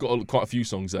like it. I've got quite a few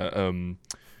songs that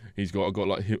I've got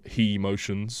like He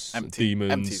Emotions,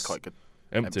 Demons. Empty's quite good.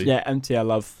 Empty. Yeah, Empty I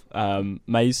love.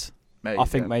 Maze. I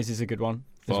think Maze is a good one.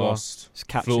 Fast.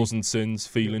 Well. Flaws and Sins,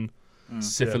 Feeling.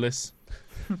 Syphilis.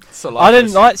 I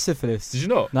didn't like Syphilis. Did you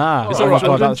not? Nah. It's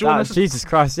alright. Jesus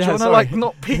Christ. Yeah, do you want to like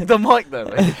not pick the mic then?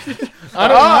 Hang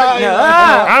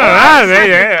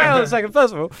on a second.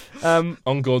 First of all,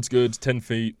 On God's Good, 10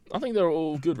 Feet. I think they're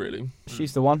all good, really.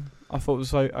 She's the One. I thought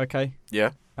was okay.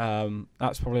 Yeah.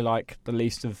 That's probably like the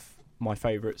least of my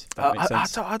favourites. If that makes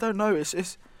sense. I don't know.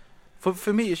 It's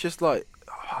for me. It's just like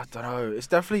I don't know. It's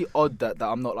definitely odd that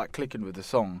I'm not like clicking with the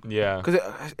song. Yeah. Because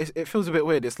it feels a bit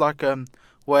weird. It's like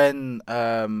when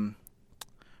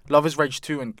Love Is Rage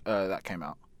 2 and that came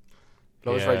out.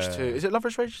 Love Is Rage 2. Is it Love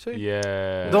Is Rage 2?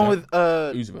 Yeah. The one with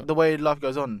The Way Life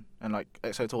Goes On and like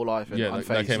EXO Tour Life and Unfazed.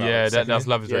 That came out. Yeah, that's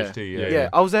Love Is Rage 2. Yeah.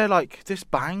 I was there like this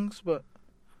bangs, but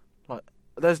like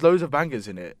there's loads of bangers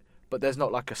in it, but there's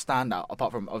not like a standout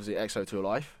apart from obviously EXO Tour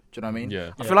Life. Do you know what I mean?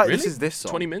 Yeah. I feel like really? this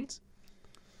song. 20 Mins?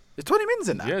 There's 20 Mins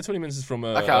in that? Yeah, 20 Mins is from...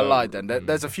 okay, I lied then.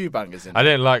 There's a few bangers in it. I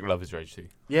didn't like Love Is Rage 2.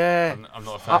 Yeah. I'm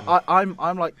not a fan.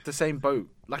 I'm like the same boat.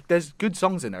 Like there's good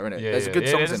songs in there, innit? Yeah, there's good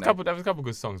songs in there. There's a couple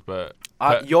good songs, but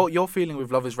your feeling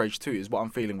with Love Is Rage 2 is what I'm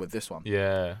feeling with this one.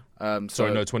 Yeah.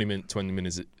 Sorry, no, 20 Mins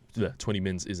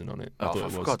isn't on it. I thought it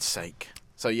was. For God's sake.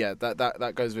 So yeah,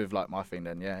 that goes with like my thing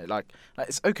then. Yeah, like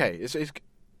it's okay. It's good.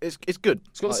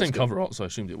 It's got the same cover art, so I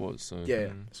assumed it was. So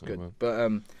it's good.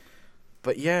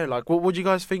 But yeah, like what do you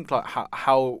guys think? Like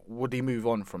how would he move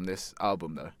on from this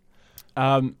album though?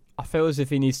 I feel as if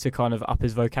he needs to kind of up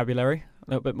his vocabulary a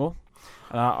little bit more.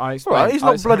 I explain. Right, he's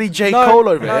not bloody J. Cole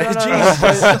over here. No. So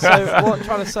what I'm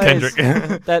trying to say is,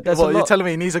 you're telling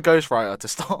me he needs a ghostwriter to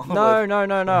start? No.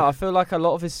 I feel like a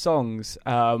lot of his songs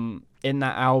in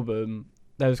that album,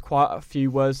 there was quite a few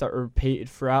words that were repeated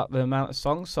throughout the amount of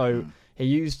songs. So he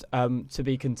used "to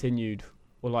be continued"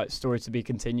 or like "story to be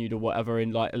continued" or whatever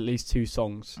in like at least 2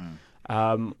 songs.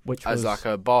 Which as was like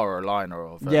a bar or a line or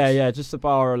a verse. Yeah, just a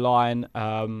bar or a line.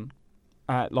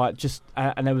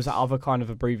 And there was other kind of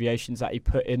abbreviations that he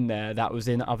put in there that was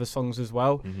in other songs as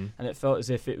well, and it felt as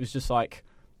if it was just like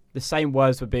the same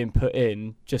words were being put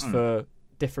in just for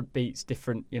different beats,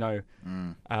 different kind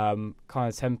of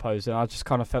tempos, and I just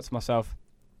kind of felt to myself,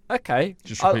 okay,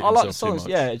 I like the songs.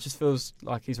 Yeah, it just feels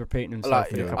like he's repeating himself.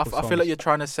 I feel like you're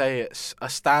trying to say it's a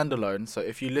standalone. So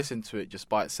if you listen to it just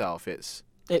by itself, it's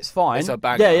fine. It's a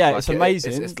banger. Yeah, it's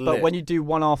amazing. It's but when you do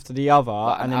one after the other,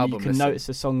 and then you can notice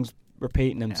the songs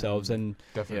repeating themselves, and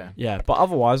definitely, but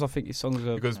otherwise I think your songs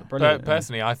are brilliant.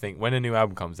 Personally, I think when a new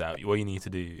album comes out, what you need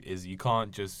to do is you can't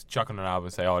just chuck on an album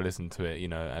and say, "Oh, I listen to it,"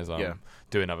 as I'm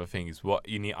doing other things. What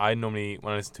you need, I normally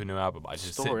when I listen to a new album, I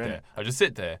just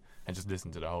sit there and just listen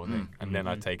to the whole thing, and then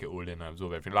I take it all in and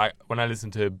absorb everything. Like when I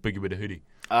listened to Boogie with a Hoodie,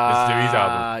 listen to his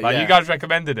album. Like you guys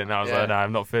recommended it, and I was like, "No,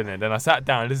 I'm not feeling it." Then I sat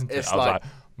down and listened to it. I was like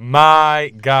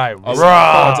my guy,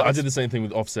 I did the same thing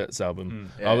with Offset's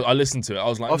album. I listened to it. I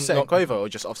was like, Offset and Quavo, or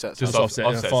just Offset? Just Offset.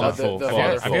 Have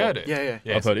you heard it?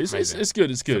 Yeah. I've heard it. It's good.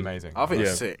 It's good. It's amazing. I think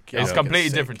it's sick. It's completely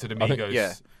different to the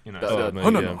Migos. No.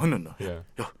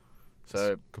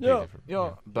 So completely different.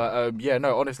 Yeah. But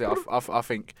no. Honestly, I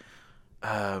think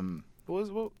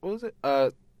what was it?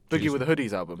 Boogie with the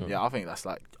Hoodies album. Yeah, I think that's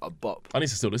like a bop. I need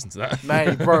to still listen to that.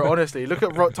 Mate, bro, honestly, look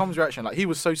at Tom's reaction. Like, he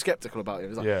was so skeptical about it. He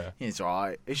was like, he's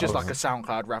alright. It's just like a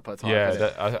SoundCloud rapper type. Yeah,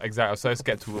 exactly. I was so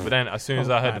skeptical. But then as soon as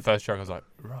I heard the first track, I was like,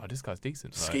 right, this guy's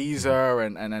decent. Skeezer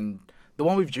and then the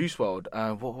one with Juice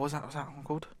WRLD. What was that? What's that one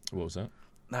called? What was that?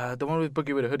 The one with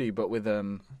Boogie with a Hoodie, but with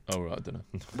Oh right, I don't know.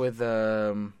 with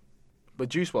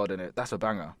Juice WRLD in it. That's a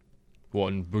banger. What,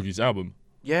 on Boogie's album?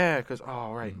 Yeah, because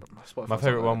my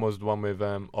favourite one was the one with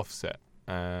Offset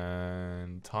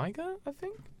and Tiger, I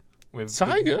think. With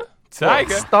Tiger? Drake.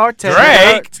 The Star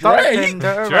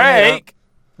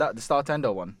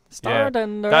Tender one.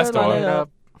 Tender. That's the one.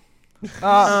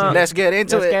 Let's get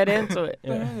into it.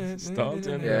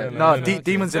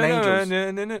 Demons and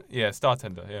Angels. Yeah, Star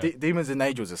Tender. Yeah. Demons and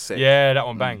Angels are sick. Yeah, that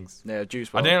one bangs. Yeah, Juice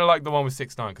WRLD. I didn't like the one with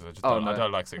 6ix9ine because I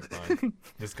don't like 6ix9ine.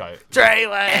 This guy.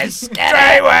 Treyway.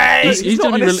 He's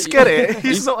not on his skit.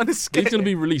 He's not on his skit. He's going to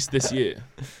be released this year.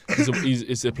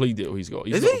 It's a plea deal he's got.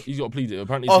 He's got a plea deal.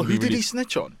 Apparently, who did he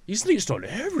snitch on? He snitched on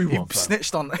everyone. He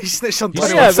snitched on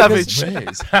 21 Savage.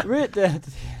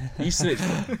 He snitched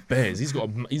on Bears. He's got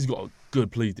a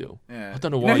good plea deal. Yeah. I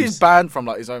don't know why he's banned from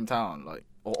like his hometown, like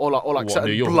or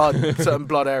certain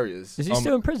blood areas. Is he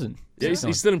still in prison? Yeah,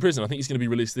 he's still in prison. I think he's going to be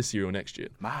released this year or next year.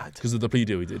 Mad. Because of the plea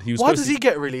deal he did. Why does he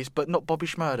get released but not Bobby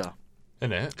Shmurda?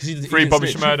 Because Free Bobby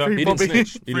Shmurda. He didn't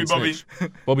snitch. Free Bobby.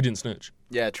 Bobby didn't snitch.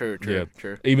 Yeah, true.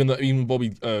 Even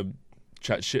Bobby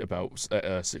chat shit about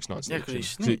 6ix9ine. Yeah, because he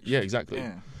snitched. Yeah, exactly.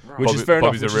 Yeah, right. Which is fair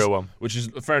enough. Bobby's a real one. Which is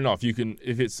fair enough. You can,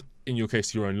 if it's in your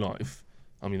case, your own life.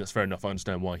 I mean, that's fair enough. I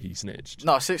understand why he snitched.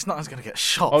 No, 6ix9ine's going to get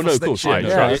shot. Oh, no, of course.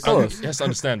 Of course. He has to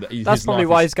understand that. That's probably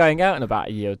why he's going out in about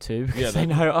a year or two. Because they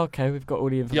know, okay, we've got all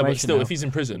the information. Yeah, but still, now. If he's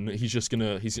in prison, he's just going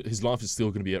to. His life is still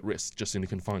going to be at risk, just in a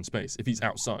confined space. If he's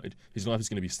outside, his life is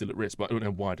going to be still at risk, but on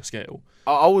a wider scale.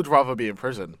 I would rather be in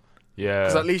prison. Yeah.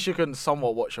 Because at least you can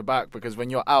somewhat watch your back, because when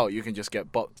you're out, you can just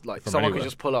get bopped. Like, someone can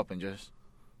just pull up and just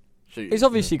shoot you. He's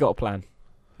obviously got a plan.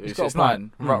 He's got a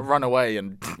plan. Run away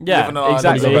and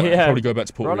exactly. Probably go back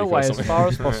to Puerto Rico. Run away as far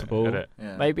as possible.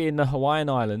 Maybe in the Hawaiian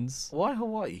Islands. Why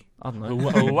Hawaii? I don't know.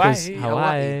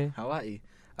 Hawaii.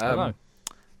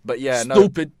 But yeah,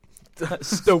 stupid.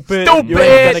 Stupid. You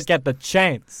ain't gonna get the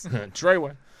chance.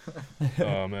 Treyway.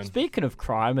 Oh man. Speaking of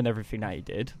crime and everything that he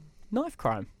did, knife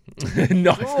crime.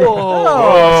 Knife crime.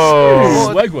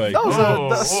 Swagway. That was a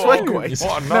Swagway.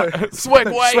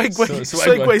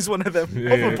 Swagway's one of them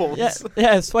hoverboards.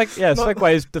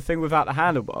 Swagway is the thing without the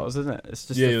handlebars, isn't it? It's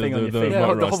just the thing on your feet. The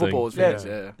hoverboards.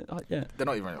 Yeah. They're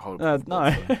not even hoverboards. No.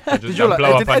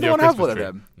 Did anyone have one of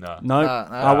them? No.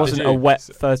 I wasn't a wet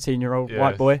 13-year-old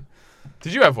white boy.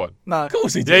 Did you have one? No. Of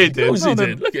course he did. Yeah, he did. Of course he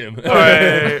did. Look at him.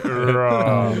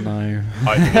 Oh no.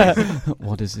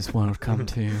 What does this world come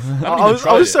to? I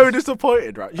was so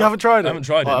disappointed, right? You haven't tried it? I haven't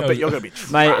tried it. I bet you're going to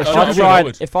be... Mate,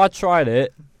 if I tried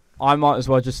it, I might as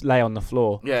well just lay on the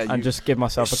floor and just give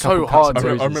myself a couple hard. I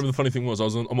remember the funny thing was I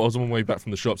was on my way back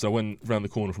from the shops. I went round the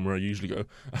corner from where I usually go.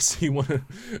 I see one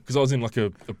because I was in like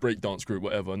a break dance group,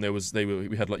 whatever, and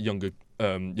we had like younger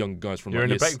guys from. You're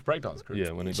like, in a break dance group. Yeah,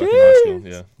 when back in high school.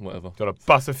 Yeah, whatever. Got to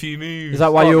bust a few moves. Is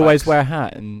that why you always wear a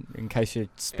hat in case you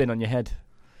spin on your head?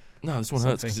 No, this one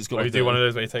hurts because it's got. Or you do one of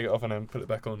those where you take it off and then put it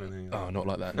back on. Not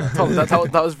like that. No.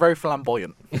 that was very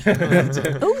flamboyant.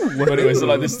 But anyway, so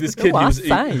like this kid,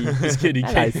 this kid, he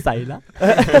Hello, sailor.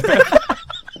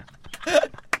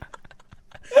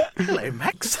 Hello,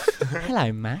 Max.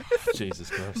 Hello, Max. Jesus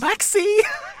Christ. Maxie.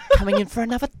 Coming in for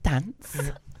another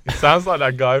dance. It sounds like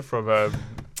that guy from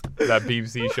that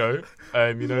BBC show.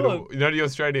 You know the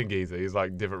Australian geezer. He's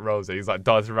like different roles. He's like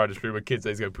dancing around the street with kids.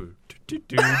 And he's going poo.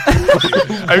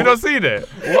 Have you not seen it?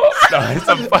 What? No,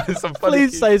 it's some funny.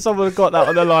 Please say someone got that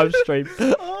on the live stream.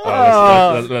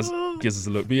 That gives us a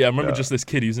look. But yeah, I remember just this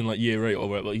kid. He was in like year 8 or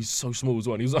whatever. Like, he's so small as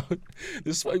well. And he was like,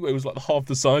 this Segway was like half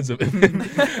the size of him.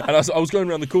 And I was going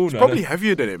around the corner. It's probably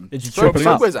heavier than him. Did you trip him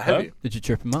up? Segways are heavy. Did you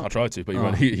trip him up? I tried to, but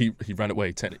he ran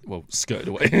away. Skirted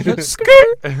away.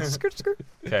 Skirt.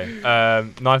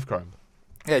 Okay. Knife crime.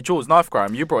 Yeah, Jules, knife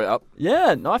crime. You brought it up.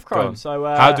 Yeah, knife crime. So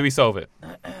how do we solve it?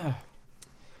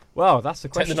 Well, that's the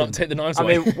question. Take the knives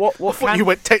away. I mean, what can you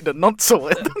went take the nuts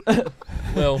away?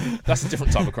 Well, that's a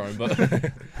different type of crime, but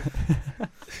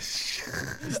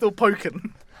he's still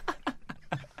poking.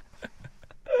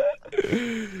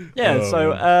 Yeah,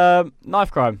 so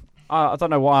knife crime. I don't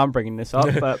know why I'm bringing this up,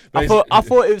 but I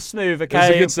thought it was smooth.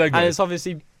 Okay, it's a good segue. And it's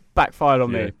obviously backfired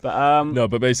on me. But no,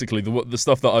 but basically the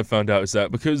stuff that I've found out is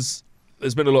that because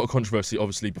there's been a lot of controversy,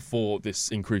 obviously, before this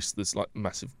like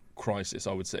massive crisis,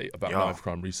 I would say, about knife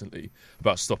crime recently,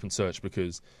 about stop and search,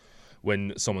 because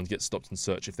when someone gets stopped and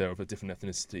searched, if they're of a different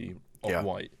ethnicity of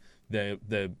white, their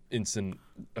instant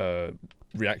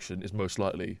reaction is most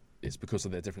likely it's because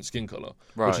of their different skin colour,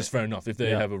 which is fair enough. If they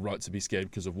have a right to be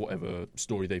scared because of whatever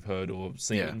story they've heard or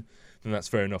seen, then that's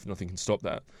fair enough. Nothing can stop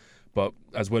that. But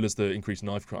as well as the increased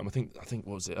knife crime, I think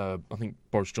what was it? I think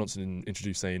Boris Johnson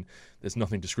introduced saying there's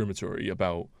nothing discriminatory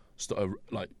about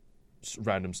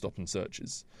random stop and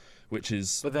searches, which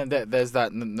is. But then there's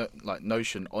that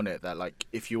notion on it that like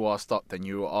if you are stopped then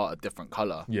you are a different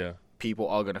colour. Yeah. People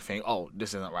are going to think, oh,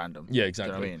 this isn't random. Yeah,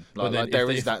 exactly. Do you know what I mean? There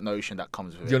is that notion that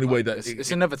comes with it. The only way that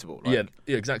it's inevitable. Yeah,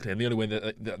 exactly. And the only way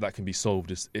that can be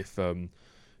solved is if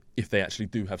they actually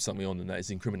do have something on them that is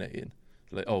incriminating.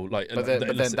 But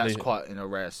then that's quite in a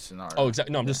rare scenario. Oh,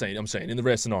 exactly. No, I'm saying in the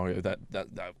rare scenario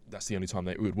that's the only time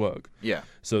that it would work. Yeah.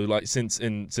 So like since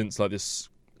like this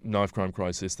knife crime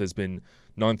crisis, there's been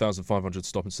 9,500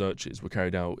 stop and searches were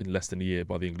carried out in less than a year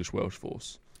by the English Welsh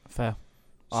Force. Fair.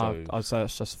 So, I'd say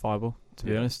that's justifiable, to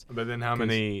be honest. But then how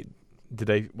many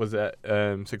was it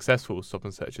successful stop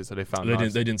and searches that they found?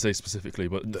 They didn't say specifically,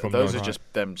 but those are just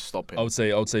them stopping. I would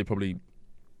say probably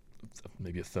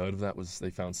maybe a third of that was they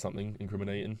found something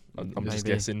incriminating. I'm just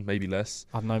guessing, maybe less.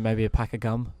 I don't know, maybe a pack of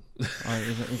gum. I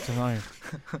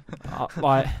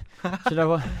don't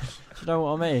know. Do you know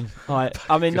what I mean?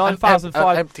 I mean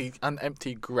 9,500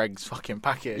 empty Greg's fucking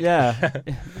packet. Yeah,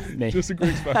 me. Just a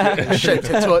Greg's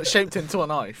packet shaped into a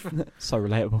knife. So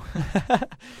relatable.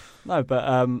 No, but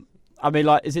I mean,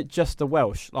 is it just the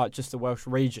Welsh, just the Welsh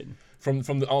region? From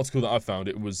the article that I found,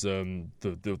 it was the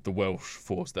Welsh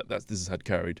force that this had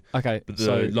carried. Okay, but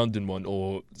the London one,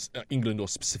 or England, or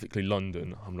specifically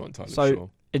London, I'm not entirely sure.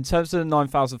 In terms of the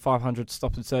 9,500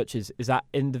 stop and searches, is that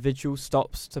individual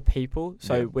stops to people?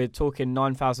 So we're talking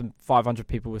 9,500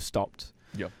 people were stopped.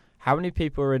 Yeah. How many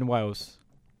people are in Wales?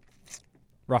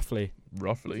 Roughly.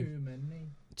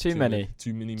 Too many.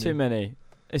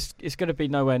 It's going to be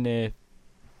nowhere near,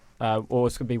 or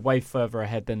it's going to be way further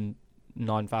ahead than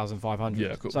 9,500.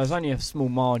 Yeah, cool. So it's only a small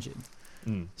margin.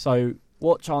 So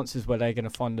what chances were they going to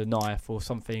find a knife or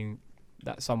something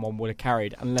that someone would have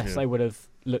carried, unless they would have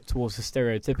looked towards the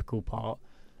stereotypical part,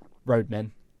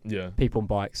 roadmen, people on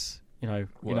bikes, or the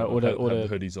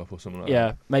hoodies off or something like that.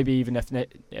 Yeah, maybe even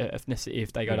ethnicity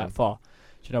if they go that far.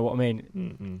 Do you know what I mean?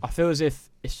 Mm-hmm. I feel as if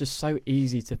it's just so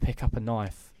easy to pick up a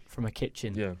knife from a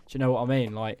kitchen. Yeah. Do you know what I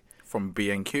mean? From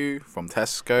B&Q, from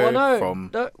Tesco,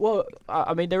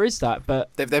 I mean, there is that,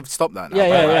 but they've stopped that now.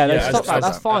 Yeah, they've stopped that.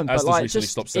 That's fine, but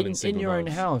just in your own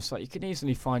house, you can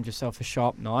easily find yourself a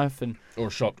sharp knife or a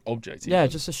sharp object. Yeah,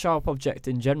 just a sharp object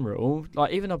in general,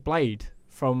 even a blade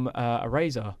from a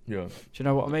razor. Yeah. Do you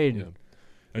know what I mean? Yeah.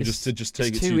 And just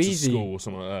take it to school or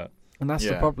something like that. And that's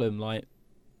the problem. Like,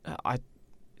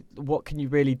 what can you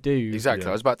really do? Exactly.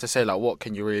 I was about to say, like, what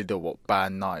can you really do? What,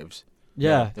 ban knives?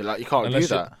 Yeah. Like, you can't do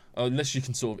that. Unless you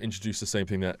can sort of introduce the same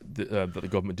thing that the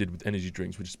government did with energy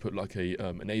drinks, which is put like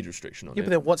an age restriction on it. Yeah, but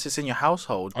then once it's in your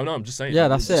household... Oh, no, I'm just saying. Yeah,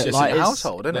 that's it. It's like, in your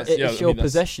household, isn't it? It's your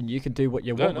possession. You can do what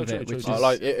you want with it. Which is...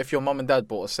 Like, if your mum and dad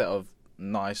bought a set of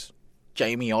nice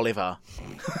Jamie Oliver...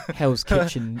 Hell's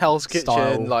Kitchen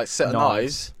style like, set of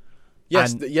knives...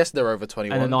 Yes, they're over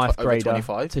 21. And a knife grader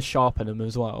 25. to sharpen them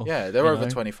as well. Yeah, they're over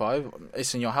 25.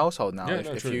 It's in your household now.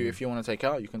 If you want to take it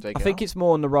out, you can take it out. I think it's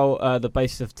more on the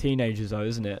basis of teenagers, though,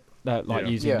 isn't it? That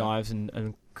using knives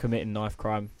and committing knife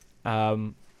crime.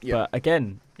 But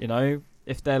again,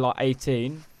 if they're like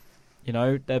 18,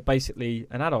 they're basically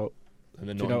an adult. And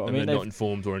they're not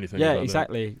informed or anything. Yeah,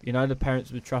 exactly. The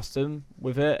parents would trust them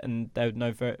with it, and they would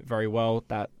know very, very well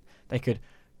that they could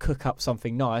cook up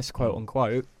something nice, quote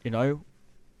unquote,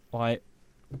 like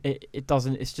it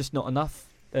doesn't. It's just not enough.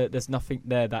 There's nothing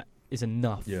there that is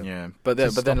enough. Yeah. But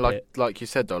then, like you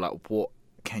said though, like what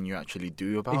can you actually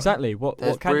do about exactly? it? What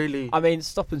can really? I mean,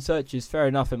 stop and search is fair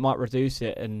enough. It might reduce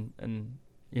it, and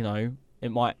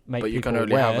it might make. But you can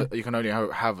only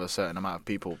have a certain amount of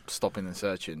people stopping and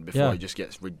searching before it just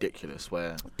gets ridiculous.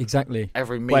 Where exactly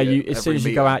every meter, as soon as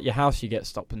you go out your house, you get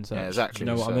stop and search. Yeah, exactly.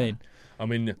 Do you know what I mean? I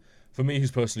mean, for me,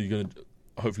 who's personally going to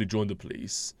hopefully join the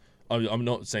police, I'm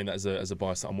not saying that as a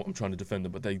bias. I'm trying to defend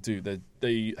them, but they do.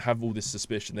 They have all this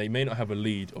suspicion. They may not have a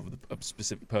lead of a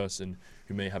specific person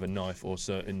who may have a knife or a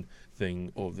certain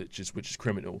thing, or which is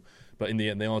criminal. But in the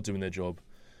end, they are doing their job,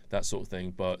 that sort of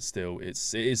thing. But still, it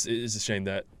is a shame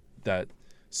that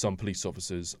some police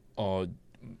officers are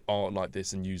like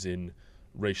this and using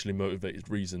racially motivated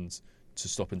reasons to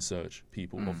stop and search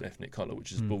people of ethnic colour,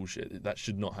 which is bullshit. That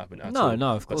should not happen at all.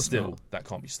 No, of course but still, not. That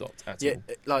can't be stopped at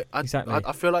all. Exactly.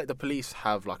 I feel like the police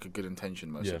have like a good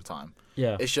intention most of the time.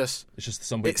 Yeah. It's just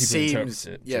somebody people interpret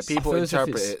it. Yeah, people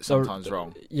interpret it sometimes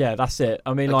wrong. Yeah, that's it.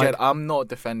 I mean, again, I'm not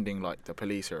defending like the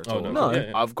police here at all.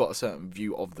 No. I've got a certain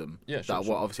view of them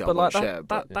obviously but I won't share.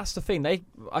 That's the thing.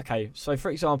 So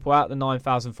for example, out of the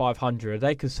 9,500,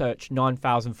 they could search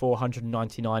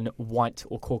 9,499 white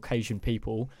or Caucasian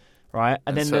people. Right,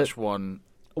 and then search one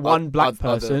black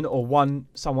person or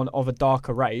someone of a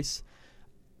darker race,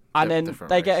 and then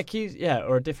they get accused,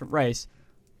 or a different race,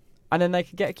 and then they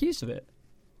could get accused of it.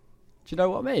 Do you know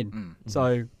what I mean?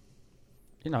 So,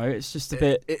 it's just a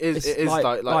bit. It is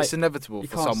like it's inevitable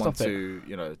for someone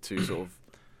to to sort of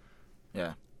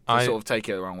sort of take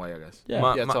it the wrong way, I guess. Yeah,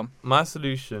 Tom. My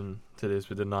solution to this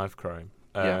with the knife crime.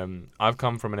 I've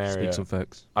come from an area. Speak some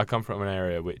facts. I come from an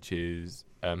area which is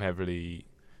heavily.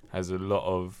 Has a lot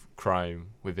of crime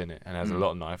within it and has a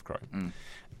lot of knife crime.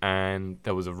 And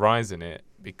there was a rise in it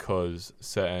because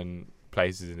certain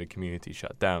places in the community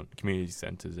shut down, community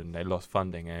centres, and they lost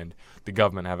funding, and the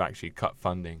government have actually cut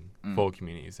funding for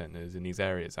community centres in these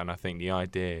areas. And I think the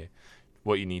idea,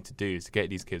 what you need to do is to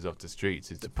get these kids off the streets,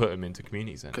 is to put them into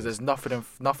community centres. Because there's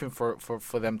nothing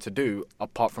for them to do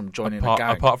apart from joining a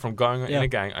gang. Apart from going in a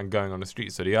gang and going on the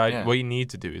streets. So the idea, what you need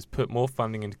to do is put more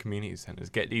funding into community centres.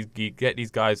 Get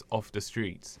these guys off the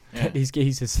streets. Get these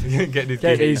geezers. Get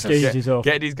these geezers off.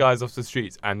 Get these guys off the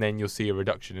streets, and then you'll see a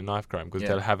reduction in knife crime because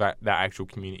they'll have that actual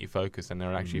community focus, and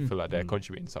they'll actually feel like they're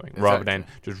contributing something rather than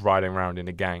just riding around in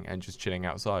a gang and just chilling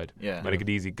outside. Yeah, but they could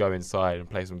easily go inside and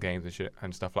play some games and shit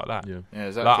and stuff like that. Yeah,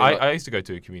 exactly. Like, I used to go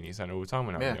to a community centre all the time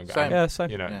when I was younger. Same. Yeah,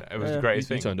 same. It was the greatest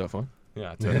thing. You turned out fine.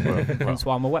 Yeah, I turned out well. That's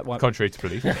why I'm a wet wipe. Contrary to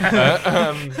belief. That's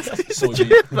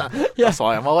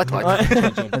why I'm a wet wipe.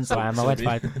 That's why I'm a wet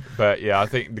wipe. But yeah, I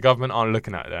think the government aren't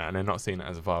looking at that, and they're not seeing it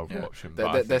as a viable option.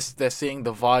 They're seeing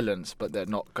the violence, but they're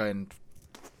not going.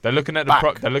 They're looking at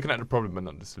the problem, but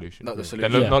not the solution. Not the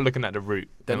solution. They're not looking at the root.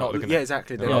 They're not looking.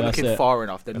 Exactly. They're not looking far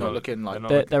enough. They're not looking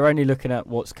like. They're only looking at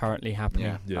what's currently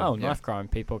happening. Knife crime.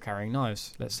 People carrying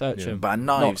knives. Let's search them. Ban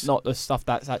knives. Not the stuff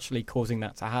that's actually causing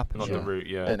that to happen. Not the root.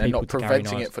 Yeah. And they're not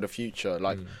preventing it for the future.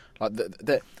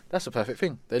 That's a perfect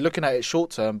thing. They're looking at it short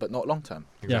term, but not long term.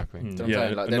 Exactly.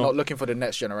 They're not looking for the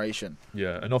next generation.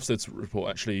 Yeah, and Ofsted's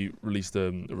report actually released a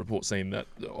report saying that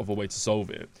of a way to solve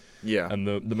it. Yeah. And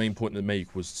the main point they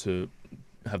make was to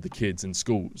have the kids in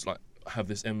schools, like have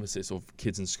this emphasis of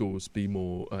kids in schools be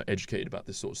more educated about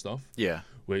this sort of stuff. Yeah.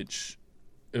 Which,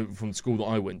 from the school that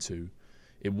I went to,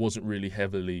 it wasn't really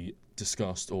heavily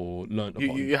discussed or learnt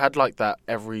upon. You had like that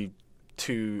every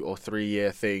 2 or 3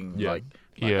 year thing, like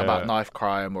about knife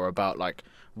crime or about like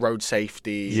road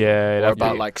safety, or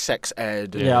about like sex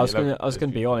ed. I was going to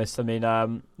be honest. I mean,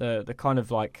 the kind of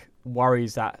like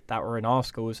worries that were in our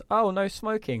schools. Oh, no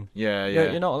smoking. Yeah.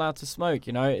 You're not allowed to smoke.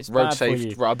 It's road bad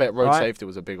safety. for you. I bet road safety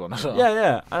was a big one as well.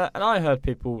 Yeah. And I heard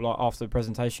people like after the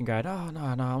presentation going, "Oh no,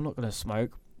 I'm not going to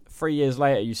smoke." 3 years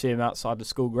later, you see them outside the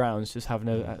school grounds just having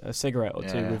a cigarette or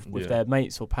two with their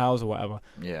mates or pals or whatever.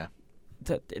 Yeah.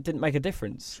 It didn't make a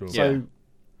difference. Sure. So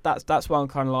that's why I'm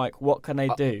kind of like, what can they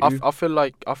do? I feel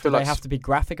like they have to be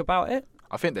graphic about it.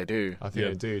 I think they do. I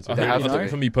think they do. I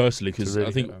think for me personally, because I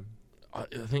think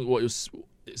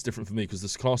it's different for me because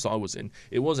this class I was in,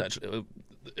 it was actually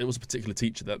it was a particular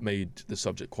teacher that made the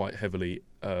subject quite heavily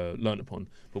learned upon.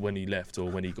 But when he left or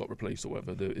when he got replaced or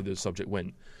whatever, the subject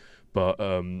went. But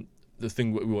the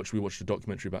thing we watched a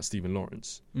documentary about Stephen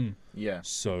Lawrence. Yeah.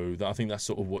 So I think that's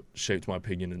sort of what shaped my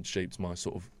opinion and shaped my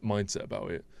sort of mindset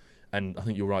about it. And I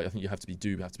think you're right. I think you have to be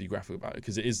graphic about it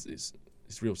because it's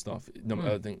real stuff.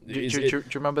 I think do you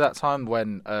remember that time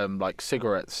when like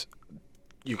cigarettes,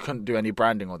 you couldn't do any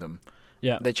branding on them?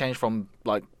 Yeah. They changed from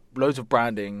like loads of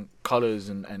branding, colours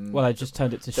and well, they just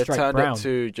turned it to straight brown. They turned it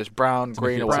to just brown,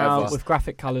 green, or whatever, with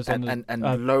graphic colours and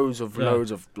loads of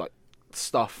like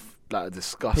stuff that are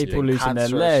disgusting. People losing their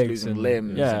legs, losing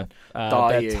limbs,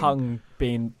 dying, their tongue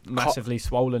being massively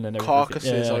swollen, and everything.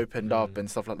 Carcasses opened up and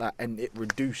stuff like that, and it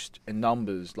reduced in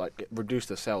numbers, like it reduced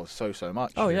the cells so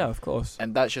much. Oh yeah, of course.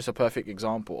 And that's just a perfect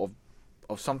example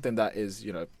of something that is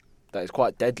that is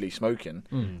quite deadly, smoking.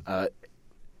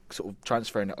 Sort of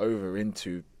transferring it over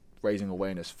into raising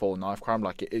awareness for knife crime.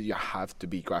 Like you have to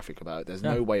be graphic about it. There's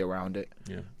no way around it.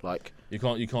 Yeah. Like you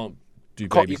can't do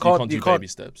baby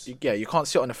steps. You can't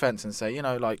sit on the fence and say,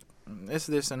 like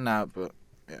this and that, but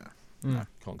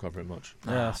can't cover it much.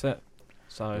 Yeah, that's it.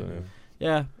 So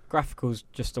graphical's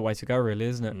just the way to go, really,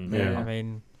 isn't it? Yeah. I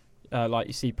mean, like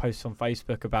you see posts on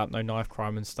Facebook about no knife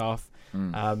crime and stuff.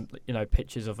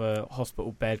 Pictures of a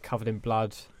hospital bed covered in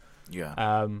blood.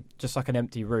 Yeah. Just like an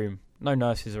empty room, no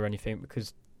nurses or anything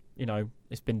because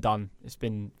it's been done, it's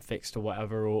been fixed or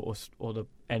whatever, or the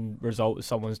end result is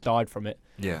someone's died from it.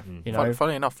 Yeah.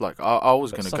 Funny enough, like I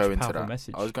was going to go into that.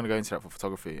 Message. I was going to go into that for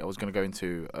photography. I was going to go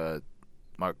into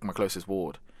my closest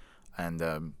ward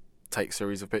and take a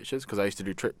series of pictures because I used to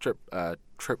do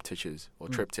triptychs or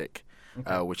triptych,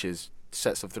 which is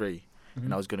sets of 3,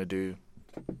 and I was going to do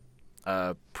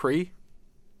pre.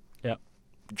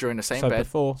 During the same bed,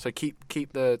 before. So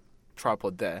keep the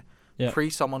tripod there. Yep. Pre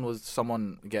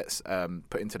someone gets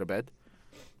put into the bed,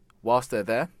 whilst they're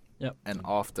there, and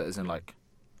after as in like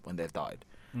when they've died,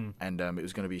 and it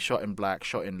was going to be shot in black,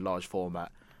 shot in large formats,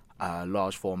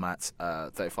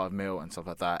 35mm and stuff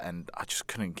like that, and I just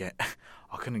couldn't get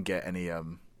any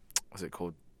what's it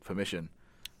called, permission.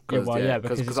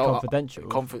 Because it's confidential.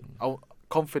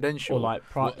 Confidential, or like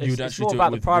it's more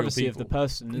about the privacy of the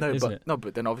person, isn't it? No,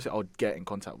 but then obviously I would get in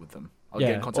contact with them. Or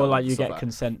like you get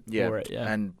consent for it.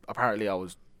 Yeah, and apparently I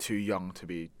was too young to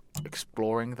be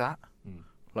exploring that.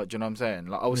 Like, do you know what I'm saying?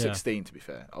 Like I was 16, to be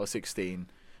fair. I was 16,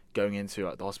 going into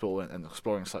like the hospital and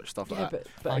exploring such stuff like that.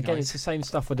 But again, it's the same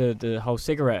stuff with the whole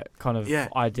cigarette kind of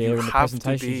idea and the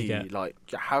presentations you get. Like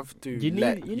you have to. You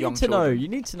need to know. You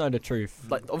need to know the truth.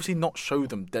 Like obviously not show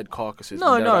them dead carcasses.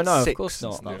 No, of course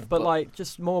not. But like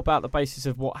just more about the basis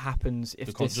of what happens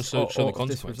if this. Just show the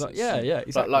consequences. Yeah,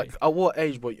 exactly. Like at what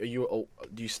age do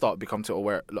you start become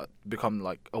aware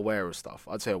of stuff?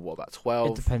 I'd say about 12,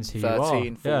 it depends who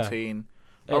 13, you are. 14.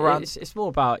 It's more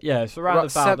about it's around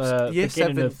about the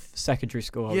beginning of secondary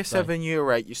school. Year 7,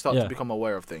 year 8, you start to become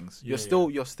aware of things. You're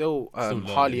still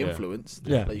highly influenced.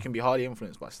 Yeah, like you can be highly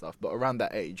influenced by stuff, but around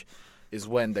that age is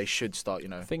when they should start.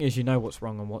 The thing is, what's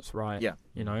wrong and what's right. Yeah,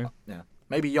 Yeah.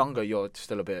 Maybe younger, you're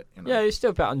still a bit. Yeah, you're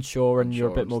still a bit unsure and you're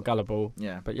a bit more gullible.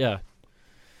 Yeah, but yeah.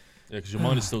 Yeah, because your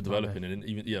mind is still developing, and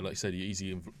even like I said,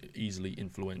 you're easily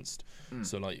influenced.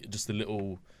 So like just a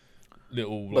little.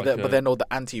 But then all the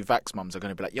anti-vax mums are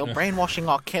going to be like, "You're brainwashing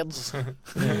our kids."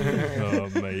 Oh,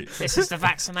 mate! This is the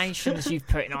vaccinations you've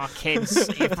put in our kids.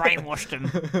 You've brainwashed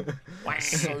them. Wow.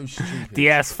 So stupid.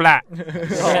 The Earth's flat.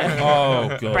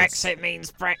 Oh god! Brexit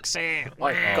means Brexit.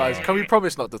 Wow. Guys, can we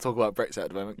promise not to talk about Brexit at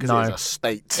the moment because it is a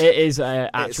state. It is an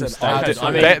actual state.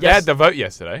 They had the vote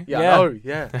yesterday.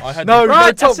 Yeah. I had no,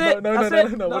 right, Tom, that's it. No,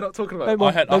 we're not talking about it.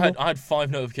 I had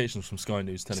 5 notifications from Sky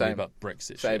News telling me about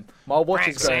Brexit. Same. My watch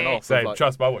is going off. Same.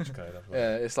 Trust my watch code.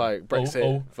 Yeah, it's like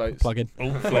Brexit votes. Plug in.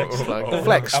 Flex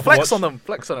on them.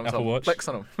 Flex on them. Apple Watch. Flex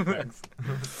on them.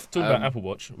 Talking about Apple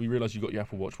Watch, we realised you got your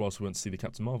Apple Watch whilst we went to see the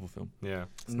Captain Marvel film. Yeah.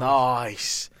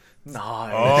 Nice. Oh,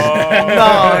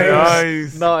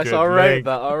 nice. Good I rate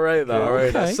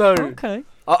that. So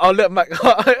I'll let Mac.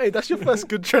 Hey, that's your first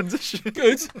good transition.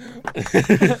 Good. So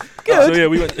yeah,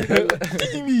 we went.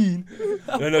 What do you mean?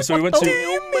 No. So we went to.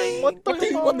 What do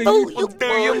you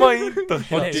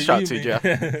mean? Shout to Jeff.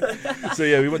 So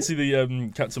yeah, we went to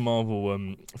the Captain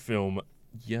Marvel film.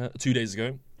 Yeah, 2 days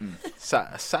ago.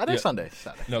 Saturday, Sunday.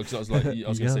 Saturday. No, because I was going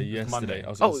to say yesterday.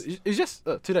 Monday. It's just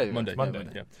 2 days ago. Monday.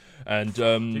 Yeah. And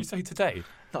did you say today?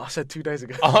 No, I said 2 days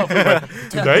ago.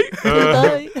 Today?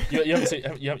 You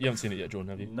haven't seen it yet, Jordan,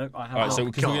 have you? No, I haven't. All right, so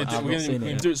because we're going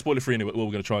to do it spoiler free anyway. Well,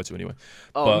 we're going to try to anyway.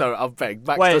 No, I'll beg.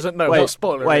 Max doesn't know what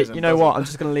spoiler is. Wait, you know what? I'm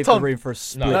just going to leave the room for a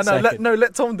split second.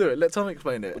 Let Tom do it. Let Tom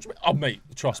explain it. Oh, mate,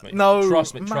 trust me. No,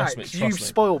 trust me. You've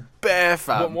spoiled bare,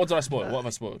 fam. What did I spoil? What have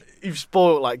I spoiled? You've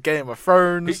spoiled like Game of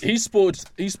Thrones. He spoiled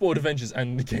Avengers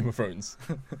and Game of Thrones.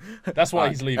 That's why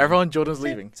he's leaving. Everyone, Jordan's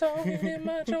leaving.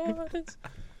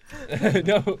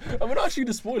 No, we're not actually going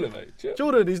to spoil it, mate.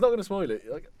 Jordan, he's not going to spoil it.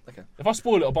 Okay. If I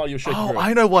spoil it, I'll buy you a shake. Oh,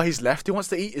 I know why he's left. He wants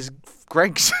to eat his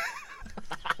Greggs.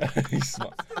 He's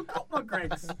smart. Got my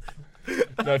Greggs.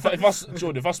 No, if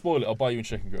I spoil it, I'll buy you a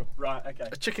chicken grill. Right, okay.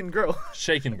 A chicken grill.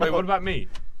 Shaken grill. Wait, what about me?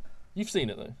 You've seen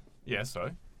it though. Yeah, so.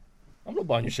 I'm not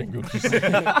buying you a chicken grill.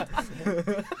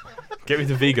 Get me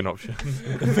the vegan option.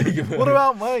 What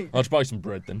about mate? I'll just buy you some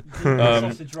bread then.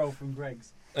 Sausage roll from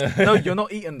Greggs. No, you're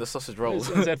not eating the sausage rolls.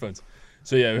 It's headphones.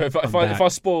 So yeah, if I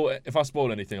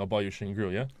spoil anything, I'll buy you a chicken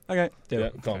grill. Yeah. Okay. Do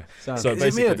it. Come on. So is basically,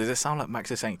 it me or does it sound like Max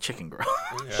is saying chicken grill?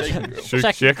 Chicken grill.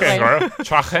 Chicken grill.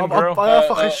 Chicken grill. Buy a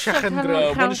fucking chicken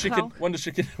grill. Wonder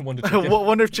chicken.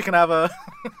 Wonder if chicken have a.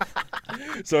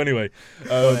 So anyway,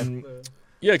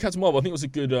 yeah, Captain Marvel. I think it was a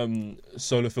good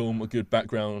solo film, a good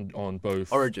background on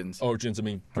both Origins. I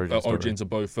mean, origins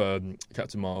of both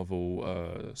Captain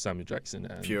Marvel, Samuel Jackson,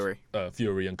 and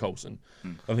Fury and Coulson.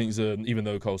 I think even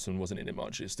though Coulson wasn't in it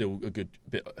much, it's still a good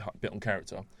bit on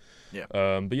character. Yeah.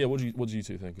 But yeah, what do you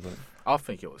two think about it? I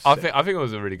think it was. I think it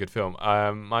was a really good film.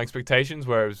 My expectations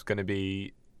were it was going to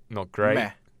be not great. Meh.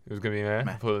 It was going to be meh.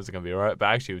 I thought it was going to be alright, but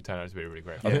actually it turned out to be really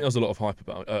great. I think there was a lot of hype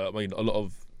about. A lot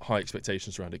of high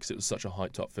expectations around it because it was such a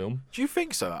hyped up film. Do you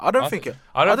think so? I don't think it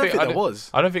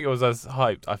was. I don't think it was as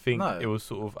hyped. I think it was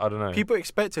sort of, I don't know. People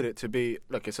expected it to be,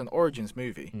 look, it's an Origins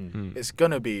movie.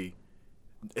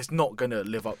 It's not going to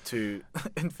live up to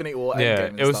Infinity War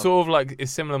Endgame. It was sort of like a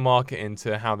similar marketing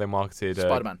to how they marketed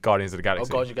Spider-Man. Guardians of the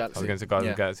Galaxy. Guardians of the Galaxy. I was going to say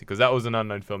Guardians of the Galaxy because that was an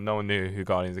unknown film. No one knew who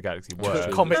Guardians of the Galaxy were.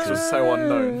 The comics was so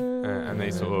unknown. And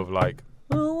they sort of like...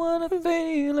 I wanna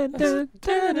feel it.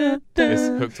 It's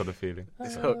hooked on the feeling.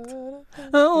 It's hooked. I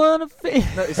wanna feel.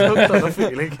 No, it's hooked on the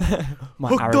feeling.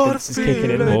 My arrogance is kicking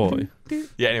in, boy.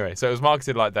 Yeah. Anyway, so it was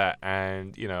marketed like that,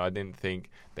 and I didn't think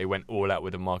they went all out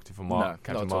with the marketing for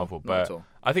Captain Marvel, but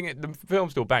I think the film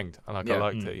still banged. I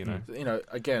liked it.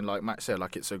 Again, like Matt said,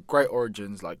 like it's a great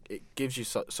origins. Like it gives you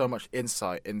so much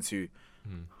insight into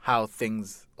how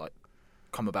things like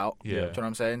come about. Yeah. Do you know what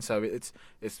I'm saying? So it's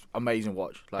amazing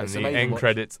watch. Like, and it's the amazing end watch.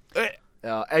 credits.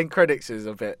 End credits is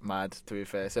a bit mad, to be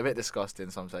fair. It's a bit disgusting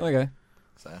sometimes. Okay.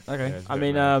 So. Okay. Yeah, I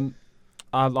mean,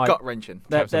 I like gut wrenching.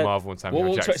 Captain Marvel and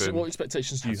Samuel Jackson. What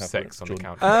expectations do you have? Sex on the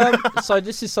counter. So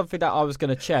this is something that I was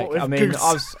going to check. I mean,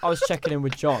 I was checking in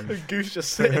with John. Goose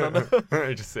just sitting on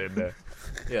the... just sitting there.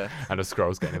 Yeah. And the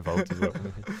scrolls getting involved as well.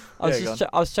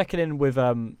 I was checking in with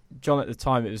John at the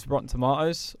time. It was Rotten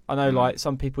Tomatoes. I know like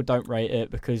some people don't rate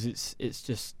it because it's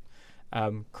just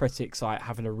critics like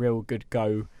having a real good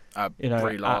go.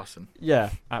 Brie Larson.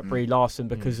 At Brie Larson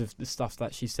because of the stuff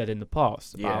that she said in the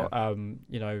past about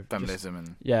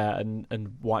feminism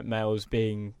and white males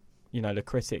being the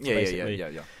critics basically.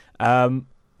 Yeah.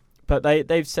 But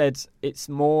they've said it's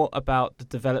more about the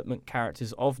development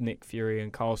characters of Nick Fury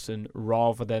and Coulson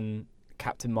rather than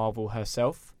Captain Marvel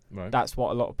herself. Right. That's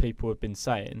what a lot of people have been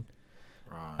saying.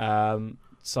 Right.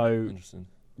 So interesting.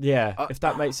 Yeah, if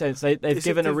that makes sense. They've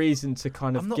given a reason to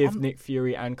kind of give Nick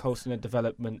Fury and Coulson a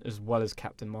development as well as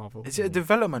Captain Marvel. Is it a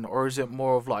development or is it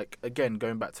more of like, again,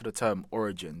 going back to the term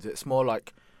origins, it's more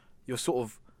like you're sort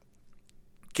of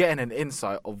getting an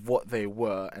insight of what they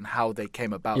were and how they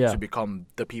came about to become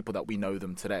the people that we know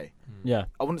them today. Yeah.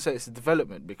 I wouldn't say it's a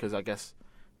development because I guess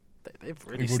we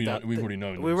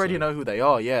already know who they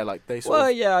are. Yeah, like they sort of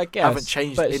I guess haven't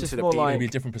changed into the people. Maybe a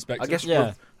different perspective.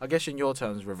 I guess in your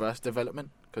terms, reverse development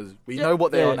because we know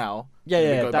what they are now.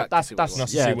 That's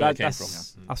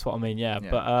what I mean.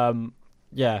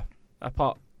 Yeah.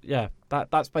 But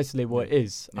that's basically what it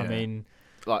is. Yeah. I mean.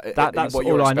 Like that's what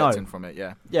all you're I know from it,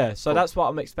 so that's what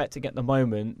I'm expecting at the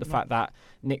moment. The fact that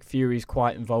Nick Fury's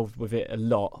quite involved with it a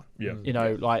lot,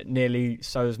 like nearly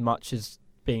so as much as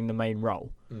being the main role.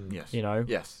 Yes,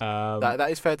 that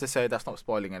is fair to say. That's not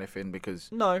spoiling anything because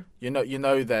you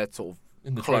know they're sort of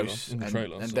in the close. In the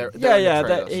trailer. And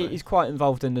they're he's quite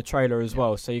involved in the trailer as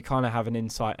well, so you kind of have an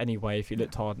insight anyway if you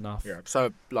looked hard enough. Yeah.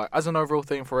 So, like, as an overall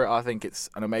thing for it, I think it's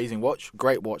an amazing watch.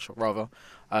 Great watch, rather.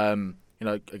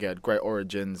 Again, great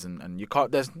origins, and you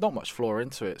can't. There's not much flaw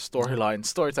into it.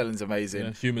 Storytelling's amazing.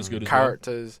 Yeah, humor's good.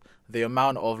 Characters, the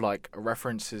amount of like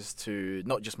references to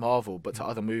not just Marvel but to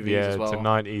other movies as well. to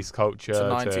 90s culture, to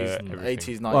 90s,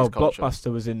 80s, 90s well, culture.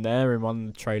 Blockbuster was in there in one of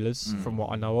the trailers, from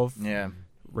what I know of. Yeah.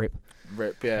 Rip.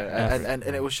 Yeah. And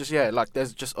it was just like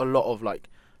there's just a lot of like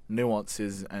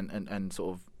nuances and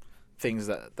sort of things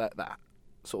that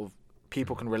sort of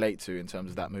people can relate to in terms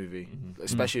of that movie,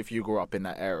 especially if you grew up in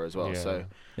that era as well. So,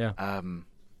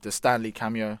 the Stan Lee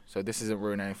cameo. So this isn't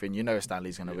ruining anything. You know Stan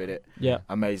Lee's gonna be it. Yeah,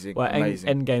 amazing. Well,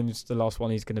 amazing. Endgame's the last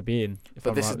one he's gonna be in.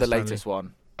 But this is the latest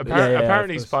one.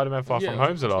 Apparently, Spider-Man: Far From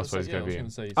Home's the last one he's gonna be in.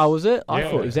 Oh, was it? I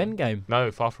thought it was Endgame. No,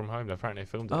 Far From Home. Apparently, they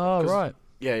filmed it. Oh, right.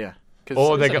 Yeah.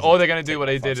 Or they're going to do what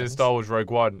they did in Star Wars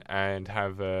Rogue One and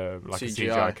have like CGI. a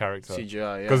CGI character. CGI,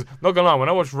 yeah. Because, not going to lie, when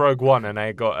I watched Rogue One and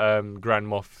they got Grand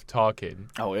Moff Tarkin...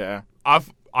 Oh, yeah. I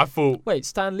thought... Wait,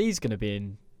 Stan Lee's going to be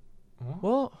in...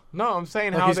 What? No, I'm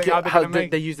saying how they're going to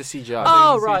make... They use the CGI.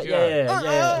 Oh, right,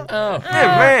 yeah. Oh,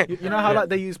 man. You know how like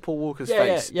they use Paul Walker's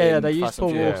face? Yeah, they use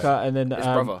Paul Walker and then his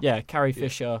brother. Carrie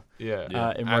Fisher.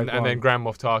 Yeah. In Rogue One. And then Grand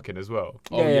Moff Tarkin as well.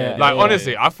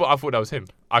 Honestly, I thought that was him.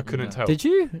 I couldn't tell. Did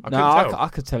you? I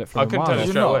could tell it from a mile. I couldn't tell it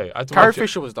straight away. Carrie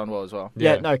Fisher was done well as well.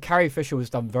 Yeah, no, Carrie Fisher was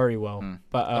done very well.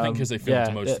 But I think because they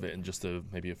filmed most of it and just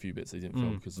maybe a few bits they didn't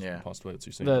film because it passed away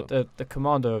too soon. The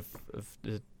commander of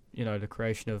the the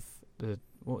creation of the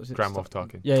what was it? Grand Moff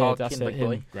Tarkin. Yeah, that's it.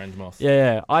 Him. Grand Moff.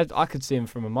 Yeah. I could see him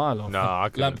from a mile off. No, I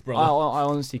couldn't. Lamp brother. I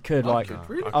honestly could. I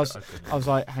was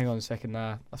like, hang on a second,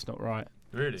 that's not right.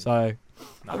 Really? So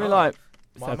I mean, like.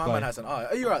 My man has an eye.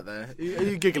 Are you right there? Are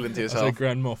you giggling to yourself? I say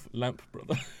Grand Moff, Lamp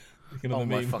brother. Oh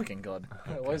my fucking god!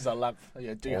 What is that lamp?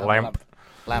 Yeah, do you have lamp?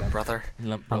 Lamp brother.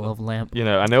 I love Lamp.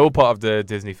 And they're all part of the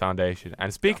Disney Foundation.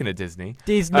 And speaking of Disney,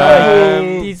 Disney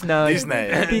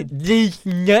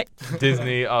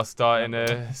are starting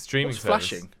a streaming service.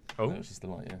 Flashing. Oh, it's just the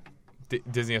light. Yeah.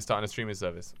 Disney are starting a streaming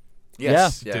service.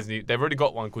 Yes. Yeah. Disney. They've already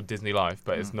got one called Disney Life,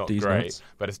 but it's not great.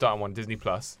 But they're starting one, Disney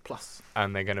Plus,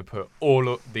 and they're going to put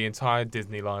the entire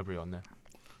Disney library on there.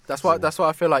 That's why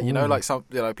I feel like like some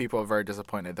people are very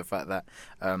disappointed the fact that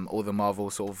all the Marvel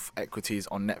sort of equities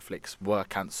on Netflix were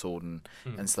cancelled and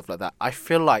stuff like that. I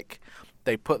feel like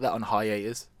they put that on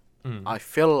hiatus. I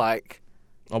feel like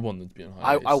I want them to be on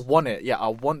hiatus. I want it. Yeah, I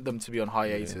want them to be on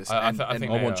hiatus. Yeah. I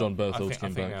think I want John Berthold to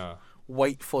come back.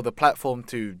 Wait for the platform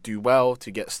to do well,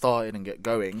 to get started and get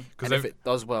going. And if it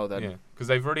does well, then because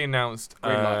they've already announced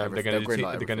they're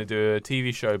going to do a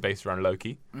TV show based around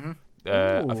Loki. Mm-hmm.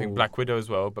 I think Black Widow as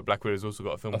well, but Black Widow's also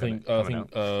got a film. I think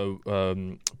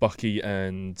Bucky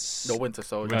and the Winter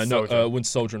Soldier. Winter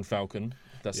Soldier and Falcon.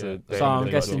 So I'm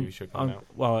guessing.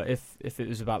 Well, if it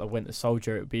was about the Winter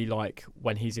Soldier, it would be like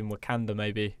when he's in Wakanda,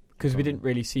 maybe. Because we didn't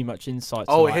really see much insight.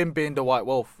 Him being the White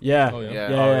Wolf. Yeah.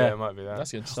 It might be that.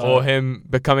 That's good. Or him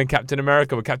becoming Captain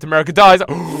America when Captain America dies.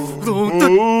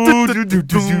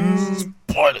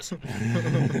 Spoilers.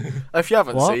 If you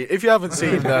haven't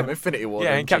seen Infinity War,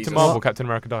 and Captain Marvel, Captain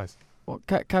America dies. What?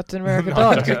 Captain America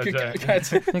dies?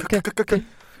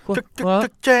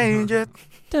 What? Change it.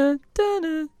 I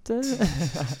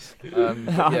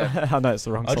know it's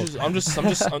the wrong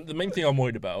song. The main thing I'm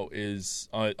worried about is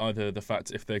either the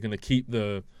fact if they're going to keep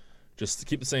the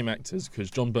same actors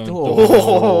because John Bernthal.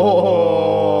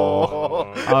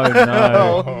 Oh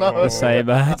no! The same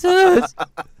actors.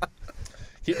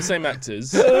 Keep the same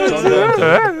actors. John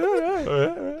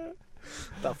Bernthal.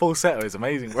 That falsetto is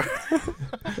amazing, bro.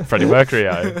 Freddie Mercury,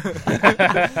 I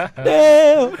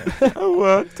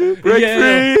want to break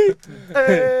free.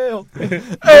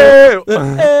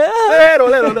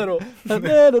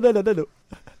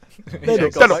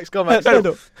 Go, Max.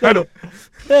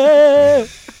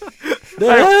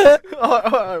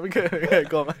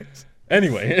 Go, Max.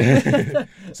 Anyway,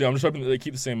 so I'm just hoping that they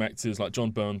keep the same actors like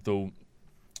John Bernthal.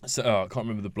 I can't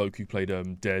remember the bloke who played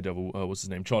Daredevil. What's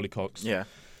his name? Charlie Cox. Yeah.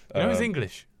 He's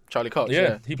English. Charlie Cox.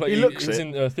 Yeah. He was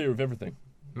in Theory of Everything.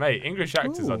 Mate, English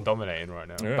actors are dominating right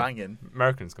now. Yeah. Banging.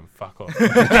 Americans can fuck off.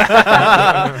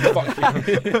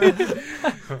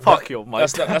 Fuck you,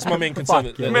 mate. That's my main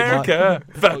concern. America,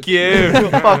 fuck you.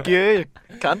 Fuck you.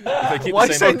 Can? Why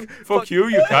say fuck you?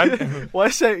 You can. Why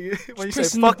say when you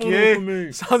say fuck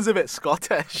you? Sounds a bit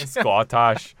Scottish.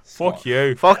 Scottish. Fuck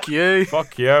you. Fuck you.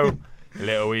 Fuck you.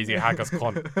 Little easy haggis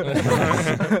cunt.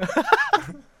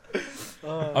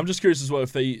 I'm just curious as well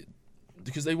if they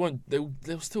because they won't.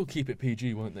 They'll still keep it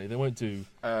PG, won't they? They won't do.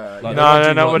 No.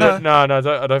 I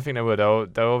don't think they would. They'll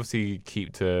obviously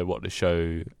keep to what the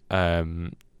show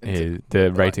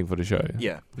the rating for the show.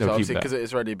 Yeah, so obviously because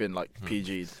it's already been like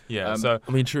PG'd. Yeah, so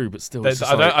I mean, true, but still,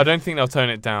 I don't think they'll tone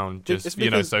it down. Just so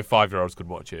 5-year-olds could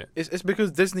watch it. It's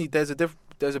because Disney.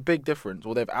 There's a big difference,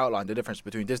 or they've outlined the difference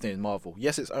between Disney and Marvel.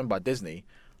 Yes, it's owned by Disney,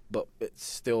 but it's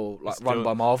still run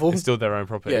by Marvel. It's still their own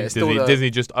property. Yeah,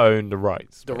 Disney just own the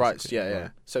rights. The rights, yeah.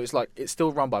 So it's like it's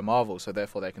still run by Marvel, so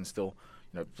therefore they can still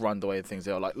run the way things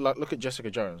are. Like look at Jessica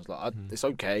Jones. It's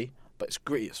okay, but it's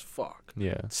gritty as fuck.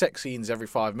 Yeah. Sex scenes every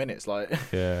 5 minutes, like.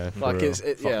 Yeah.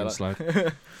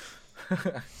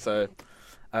 So,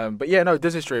 but yeah, no,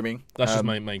 Disney streaming. That's just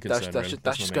my main concern.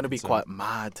 That's just going to be quite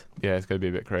mad. Yeah, it's going to be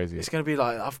a bit crazy. It's going to be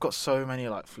like I've got so many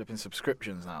flipping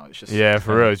subscriptions now. It's just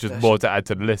for real. It's just more to add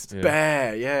to the list.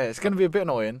 Bare, it's going to be a bit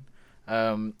annoying.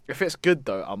 If it's good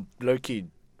though, I'm low key.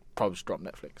 Probably just drop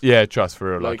Netflix. Yeah, trust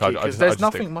for real. Because there's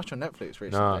nothing much on Netflix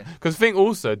recently. Because think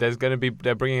also they're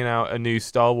bringing out a new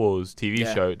Star Wars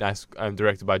TV show that's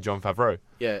directed by Jon Favreau.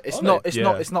 Yeah, it's not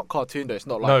cartoon though. It's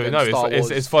not like Star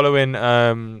Wars. It's following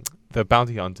the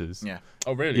Bounty Hunters. Yeah.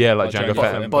 Oh really? Yeah, like Jango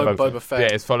Fett and Boba Fett. Yeah,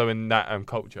 it's following that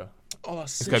culture. Oh,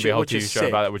 that's it's going to be a whole TV show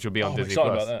about that, which will be on Disney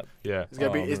Plus. About that. Yeah, it's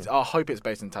going to be. I hope it's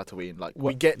based in Tatooine. Like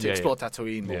we get to explore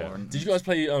Tatooine more. And did you guys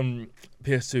play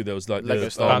PS2? There was like Lego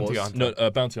Star Bounty Wars. Hunter.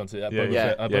 No, Bounty Hunter.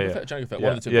 Boba Fett, Jango Fett.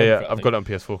 One of the two. Yeah. I've got it on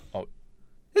PS4. Oh,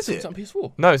 is it? It's on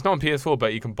PS4? No, it's not on PS4,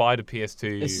 but you can buy the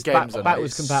PS2. It's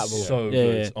backwards compatible. So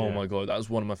good. Oh my god, that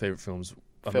was one of my favorite films.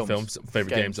 Favorite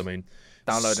games. I mean.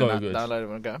 Download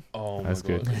it and go. Oh, that's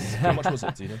good. How much was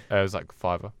it, do you know? It was like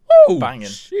 $5. Oh, banging.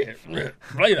 Shit.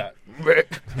 Play that.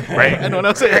 Anyone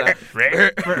else say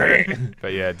that?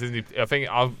 But yeah, Disney. I think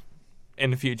in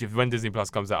the future, when Disney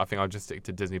Plus comes out, I think I'll just stick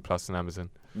to Disney Plus and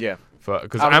Amazon. Yeah.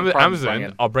 Because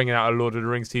Amazon are bringing out a Lord of the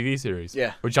Rings TV series.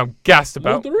 Yeah. Which I'm gassed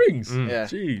about. Lord of the Rings? Yeah.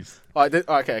 Jeez.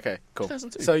 Okay, cool.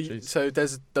 So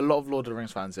there's a lot of Lord of the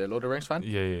Rings fans here. Lord of the Rings fan?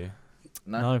 Yeah.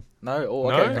 No.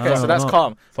 Oh, okay. Okay, so that's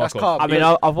calm. That's calm. I mean,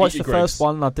 I've watched the first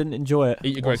one and I didn't enjoy it.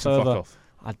 Eat your grapes and fuck off.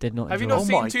 I did not. Have you not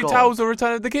seen Two Towers or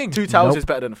Return of the King? Two Towers is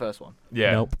better than the first one.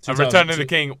 Yeah. Nope. And Return of the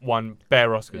King won bare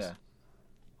Oscars. Yeah.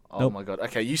 Oh my god.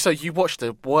 Okay, you watched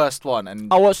the worst one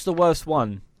and I watched the worst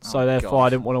one, so therefore I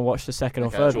didn't want to watch the second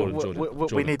or third one. Jordan,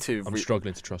 we need to. I'm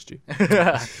struggling to trust you.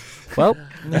 Well.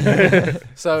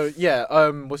 So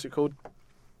what's it called?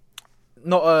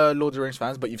 Not Lord of the Rings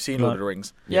fans, but you've seen Lord of the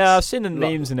Rings. Yeah, I've seen the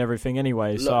memes and everything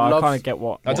anyway, so I kind of get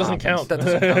what. That doesn't count. That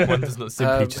doesn't count. One does not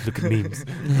simply just look at memes.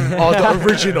 The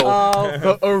original.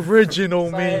 The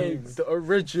original meme. The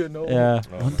original. Yeah.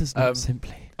 One does not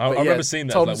simply. I remember seeing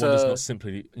that. One does not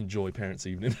simply enjoy Parents'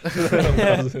 Evening.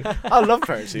 I love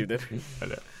Parents' Evening.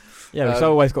 Yeah, because I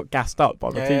always got gassed up by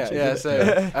the teacher. Yeah,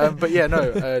 so, but yeah,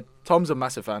 no. Tom's a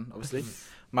massive fan, obviously.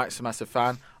 Mac's a massive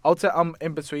fan. I would say I'm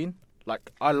in between.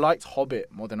 Like, I liked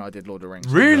Hobbit more than I did Lord of the Rings.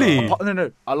 Really?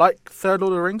 No. I like third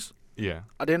Lord of the Rings. Yeah.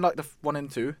 I didn't like the 1 and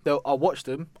 2. I watched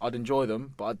them. I'd enjoy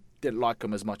them, but I didn't like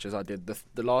them as much as I did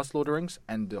the last Lord of the Rings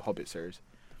and the Hobbit series.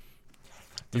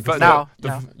 You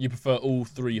prefer all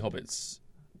 3 Hobbits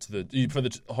you prefer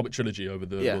the Hobbit trilogy over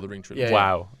the Lord of the Rings trilogy? Yeah.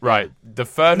 Wow. Right. The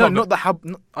third. No,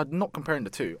 I'm not comparing the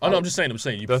two. Oh no, I'm just saying.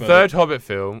 The third Hobbit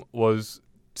film was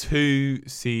too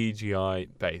CGI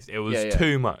based. It was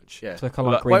too much. Yeah. So kind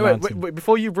of like wait,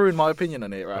 before you ruin my opinion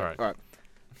on it, right?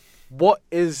 What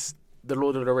is the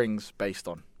Lord of the Rings based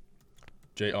on?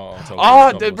 J.R.R. Tolkien.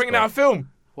 Oh, they're bringing out a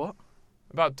film. What?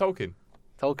 About Tolkien.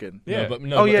 Yeah.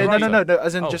 No.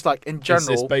 As in just like in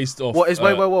general. It's based off. What is?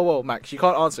 Wait, Max, you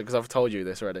can't answer because I've told you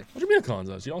this already. What do you mean I can't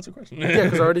answer? You answer the question. Yeah,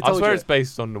 because I already told you. I swear it's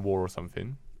based on the war or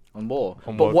something. On war.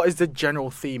 But what is the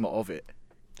general theme of it?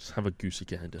 Just have a goosey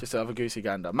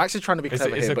gander. Max is trying to be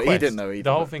clever here, but quest. he didn't know either.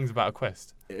 The whole thing's about a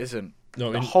quest. It isn't.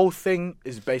 No, the whole thing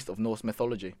is based off Norse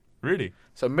mythology. Really?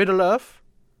 So Middle Earth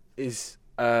is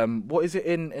what is it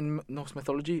in Norse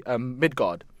mythology?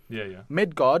 Midgard. Yeah.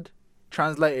 Midgard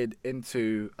translated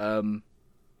into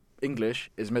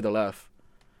English is Middle Earth.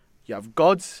 You have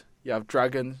gods, you have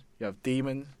dragons, you have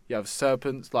demons, you have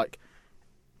serpents, like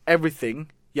everything.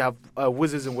 You have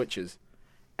wizards and witches.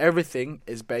 Everything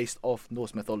is based off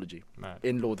Norse mythology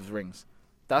in Lord of the Rings.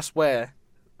 That's where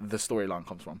the storyline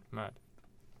comes from. Mad.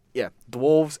 Yeah,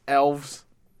 dwarves, elves,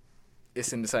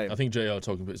 it's in the same. I think J.R.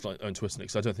 Tolkien put his own twist in it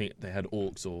because I don't think they had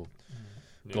orcs or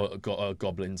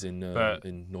goblins in Norse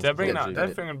mythology. They're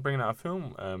bringing out a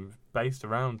film based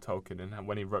around Tolkien and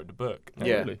when he wrote the book.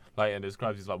 Yeah. Really? Like, and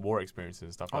describes his like war experiences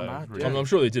and stuff like that. Really? I'm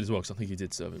sure they did as well because I think he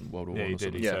did serve in World War I. Yeah, he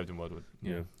did. He served in World War.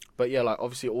 Yeah. But yeah, like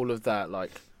obviously all of that,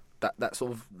 like that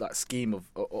sort of that scheme of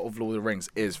Lord of the Rings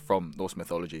is from Norse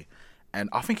mythology, and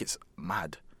I think it's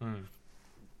mad.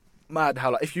 Mad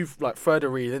how like if you like further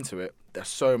read into it, there's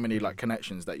so many like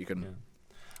connections that you can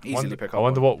easily pick up. I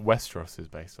wonder what Westeros is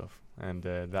based off, and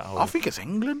that whole. I think it's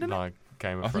England, isn't it?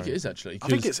 Game of Thrones. I think it is actually. I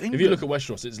think it's England. If you look at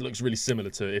Westeros, it looks really similar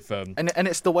to if. And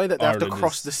it's the way that they Ireland have to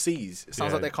cross the seas. It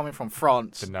sounds like they're coming from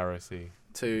France. The Narrow Sea.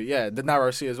 The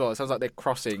Narrow Sea as well. It sounds like they're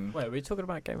crossing. Wait, are we talking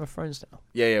about Game of Thrones now?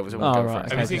 Yeah, it was. Game of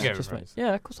Thrones. Have you seen Game of Thrones?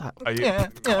 Yeah, of course I have. Yeah.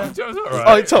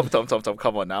 Right. Oh, Tom,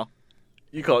 come on now.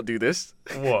 You can't do this.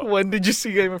 What? When did you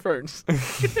see Game of Thrones? To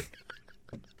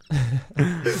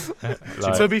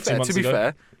be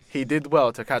fair, he did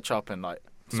well to catch up and like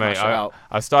smash it out.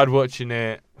 I started watching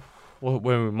it when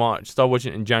we March. Started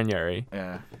watching it in January.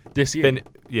 Yeah. This year.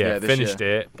 Finished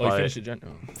it. Oh, you finished it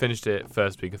Finished it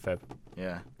first week of Feb.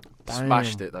 Yeah.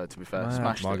 Smashed it though. To be fair,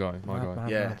 smashed my it. guy.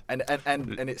 Yeah, and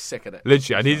it's sick of it.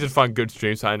 Literally, I needed to find good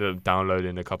streams, so I ended up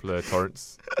downloading a couple of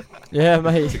torrents. Yeah,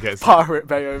 mate. To get Pirate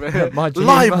Bay over here.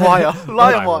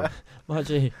 LimeWire. My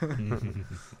G.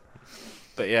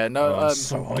 But yeah, no.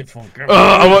 So hyped for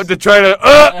I want the trailer.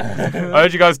 I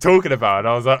heard you guys talking about it. And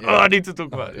I was like, I need to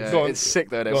talk about it. Yeah, it's sick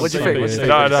though. What do you think?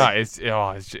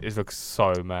 It looks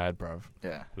so mad, bro.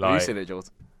 Yeah. Have you seen it,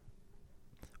 Jules?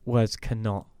 Words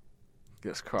cannot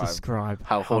describe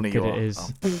how horny good you it are. is.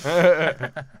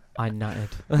 I nutted.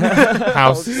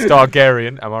 House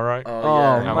Stargarian, am I right?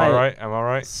 Yeah. Am I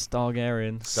right?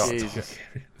 Stargarian.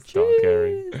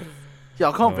 Stargarian. Yeah,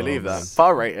 I can't believe that. But I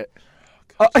rate it.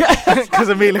 Because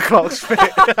Emilia Clarke's fit.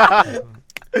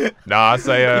 No, I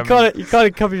say you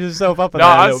can't cover yourself up. No,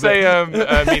 I'd say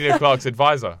Emilia Clarke's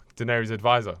advisor, Daenerys'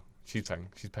 advisor. She's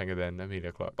paying her then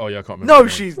Emilia Clarke. Oh yeah, I can't remember. No,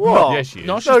 she's not. Yeah, she is.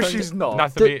 No, she's not.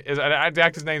 Nathalie, the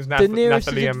actor's name's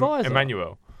Nathalie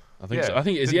Emmanuel. I think so. I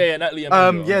think it is. Yeah, Natalie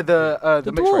Emmanuel. Yeah,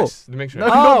 the mixed race. The mixed No,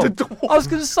 race. not the dwarf. I was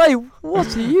going to say,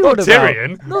 what are you on about?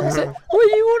 Tyrion. What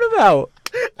are you on about?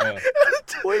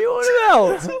 What are you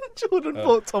on about? Jordan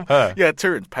thought Tom. Her. Yeah,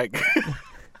 Tyrion's peg.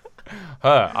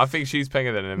 Her. I think she's paying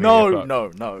her than Emilia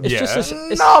Clarke. No. It's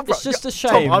bro. it's just a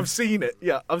shame. Tom, I've seen it.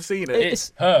 Yeah, I've seen it.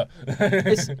 It's her. but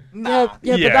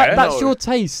that's your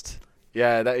taste.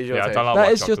 Yeah, that is your taste. I don't like That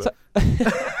white is chocolate.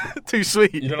 Too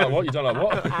sweet. You don't like what? You don't like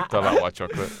what? Don't like white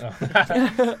chocolate.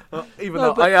 Even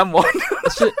though I am one.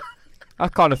 I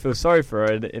kind of feel sorry for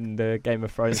her in the Game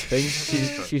of Thrones thing.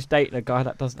 She's dating a guy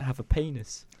that doesn't have a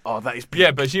penis. Oh, that is.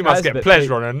 Yeah, but she must get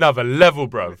pleasure on another level,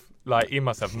 bruv. Like, he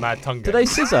must have mad tongue. Do they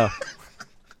scissor?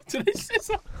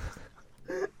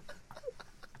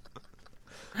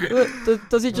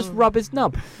 Does he just rub his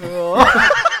nub? He's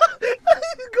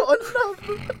got a nub.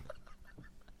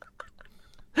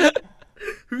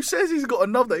 Who says he's got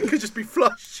a nub that it could just be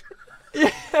flush?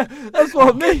 Yeah, that's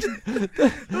what I mean. It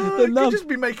could just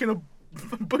be making a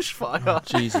bushfire. Oh,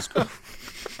 Jesus Christ.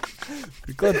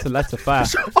 We've gone to letter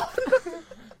fast.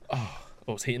 Oh,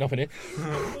 it's heating up in here.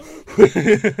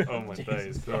 Oh my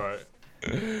days. All right.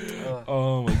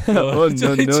 Oh my god.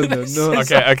 No.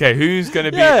 Okay. Who's gonna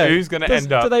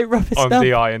end up on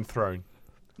the Iron Throne?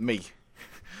 Me.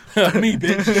 Me,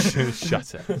 bitch.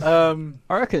 Shut it.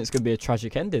 I reckon it's gonna be a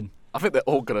tragic ending. I think they're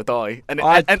all gonna die, and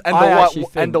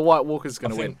the White Walker's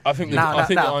gonna win. I think the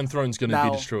Iron Throne's gonna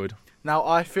be destroyed. Now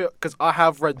I feel, because I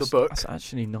have read the book. That's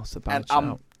actually not a bad and shout.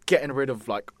 I'm getting rid of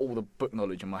like all the book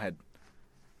knowledge in my head,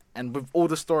 and with all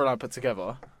the storyline put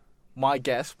together, my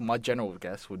general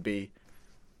guess would be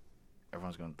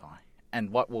everyone's gonna die, and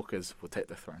White Walkers will take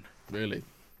the throne. Really?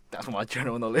 That's my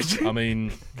general knowledge. I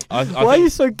mean, why are you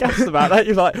so gassed about that?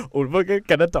 You're like, all of them are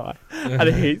gonna die,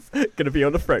 and he's gonna be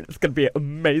on the throne. It's gonna be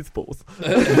amazeballs.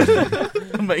 I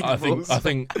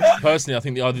think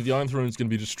personally, either the Iron Throne is gonna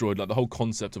be destroyed, like the whole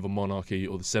concept of a monarchy,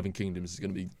 or the Seven Kingdoms is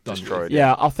gonna be destroyed.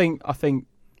 Yeah, I think if they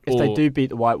do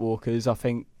beat the White Walkers, I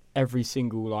think every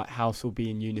single house will be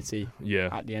in unity. Yeah.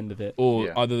 At the end of it.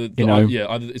 Or either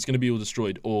it's gonna be all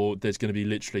destroyed, or there's gonna be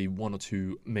literally one or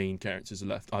two main characters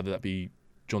left. Either that be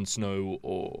Jon Snow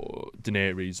or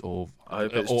Daenerys or I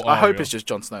hope it's just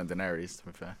Jon Snow and Daenerys, to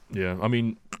be fair. Yeah, I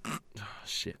mean,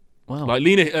 shit. Wow. Like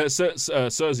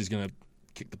Cersei's gonna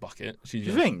kick the bucket.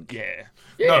 You think? Yeah.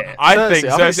 No, I think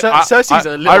Cersei's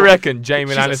a little. I reckon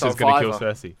Jaime Lannister's going to kill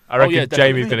Cersei. I reckon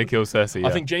Jaime's going to kill Cersei. Yeah.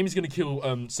 I think Jaime's going to kill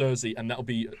Cersei, and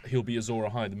he'll be Azor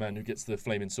Ahai, the man who gets the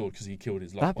flaming sword because he killed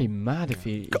his last That'd be mad if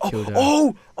he killed her.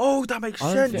 Oh, that makes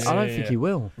sense. I don't think he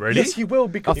will. Really? Yes, he will,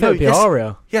 because I think it'd be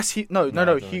Arya. Yes, he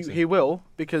will,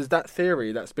 because that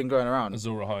theory that's been going around. Azor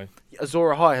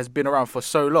Ahai has been around for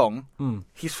so long.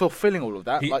 He's fulfilling all of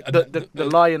that, the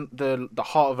lion, the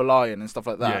heart of a lion and stuff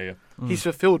like that. Yeah. He's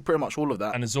fulfilled pretty much all of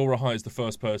that. And Azor Ahai is the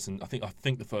first person. I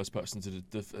think the first person to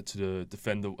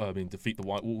defeat the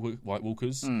White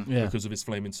Walkers because of his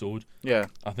flaming sword. Yeah,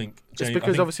 I think it's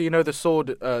because obviously the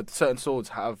sword, certain swords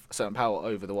have certain power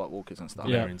over the White Walkers and stuff.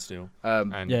 Valyrian steel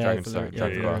and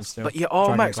Dragonstone.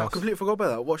 But Max, I completely forgot about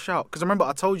that. Watch out, because I remember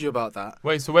I told you about that.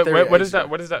 Wait, so where does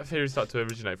that theory start to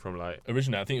originate from? Like I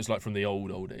think it was like from the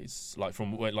old days, like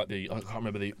from where I can't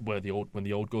remember when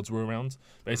the old gods were around.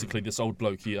 Basically, this old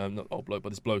bloke, not old bloke, but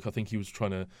this bloke, I think he was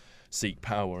trying to seek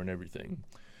power and everything,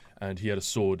 and he had a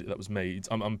sword that was made.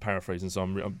 I'm paraphrasing, so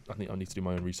I think I need to do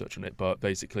my own research on it. But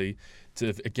basically,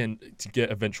 to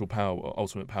get eventual power,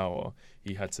 ultimate power,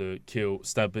 he had to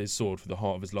stab his sword through the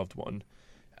heart of his loved one,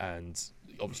 and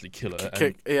obviously kill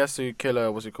her. He has to kill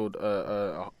her. What's it called?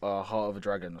 A heart of a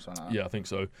dragon or something like that. Yeah, I think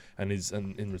so. And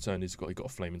in return, he got a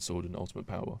flaming sword and ultimate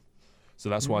power. So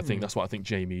that's why I think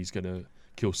Jaime's gonna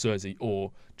kill Cersei,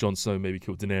 or Jon Snow maybe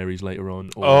kill Daenerys later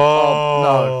on. Or,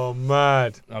 no,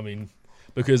 mad! I mean,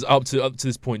 because up to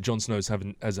this point, Jon Snow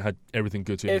has had everything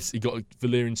good to him. He got a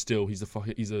Valyrian steel. He's a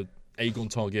Aegon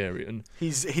Targaryen.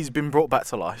 He's been brought back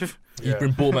to life. He's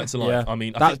been brought back to life. I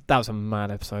mean, that was a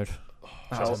mad episode.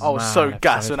 I was so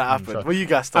gassed when that happened. Were you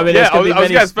gassed? I mean, I was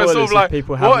gassed, but sort of like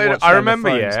people haven't watched I remember.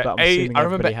 I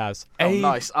remember. Has.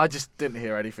 Nice. I just didn't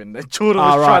hear anything. Jordan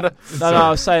was trying to. No, I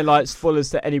was saying like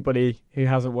spoilers to anybody who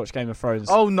hasn't watched Game of Thrones.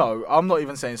 Oh no, I'm not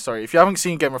even saying sorry. If you haven't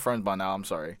seen Game of Thrones by now, I'm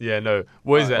sorry. Yeah, no.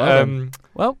 What is it?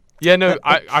 Well. Yeah, no,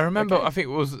 I remember, okay. I think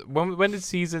it was, when did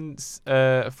season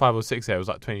 5 or 6 air? It was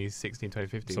like 2016,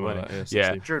 2015, wasn't it?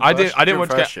 Yeah. I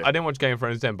didn't watch Game of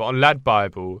Thrones then, but on Lad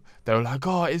Bible, they were like,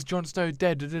 oh, is Jon Snow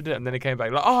dead? And then it came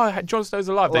back like, oh, Jon Snow's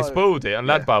alive. They spoiled it on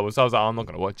Lad Bible, so I was like, oh, I'm not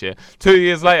going to watch it. 2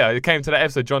 years later, it came to that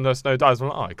episode, Jon Snow dies. I'm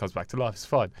like, oh, he comes back to life, it's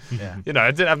fine. Yeah. You know, I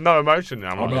didn't have no emotion.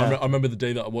 I remember the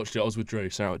day that I watched it, I was with Dre,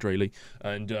 shout out Dre Lee,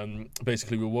 and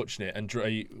basically we were watching it, and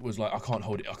Dre was like, I can't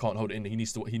hold it in. He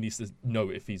needs to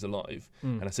know if he's alive.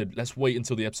 And I said, let's wait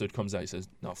until the episode comes out. He says,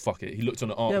 no, fuck it. He looked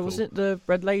on an article. Yeah, was it the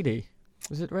Red Lady?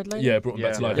 Was it Red Lady? Yeah, brought him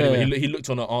back to life. Anyway, he looked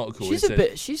on an article.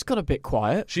 She's got a bit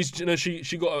quiet. She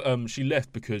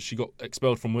left because she got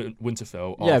expelled from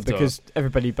Winterfell. Yeah, because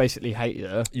everybody basically hated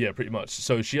her. Yeah, pretty much.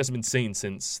 So she hasn't been seen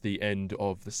since the end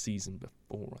of the season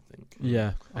before, I think.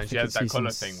 Yeah, and she has that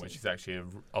collar thing where she's actually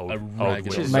an old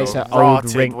witch. She makes her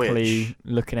old, wrinkly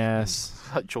looking ass.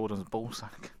 Like Jordan's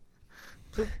ballsack.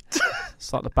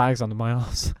 It's like the bags under my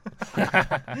arse.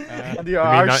 Under your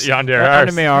arse. Yeah,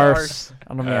 under my arse.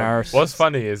 Under my arse. What's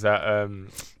funny is that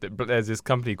there's this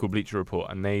company called Bleacher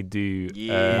Report, and they do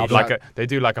like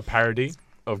a parody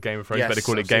of Game of Thrones, but they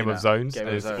call it Game of Zones.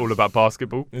 It's all about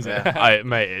basketball. Mate,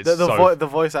 it's the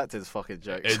voice actor's fucking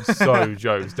jokes. It's so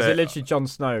jokes. Is it literally Jon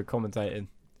Snow commentating?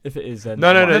 If it is, then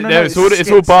no.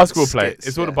 It's all basketball players.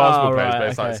 It's all the basketball players, but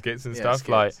it's like skits and stuff.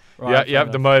 Like you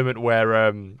have the moment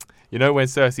where you know when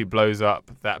Cersei blows up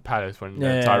that palace when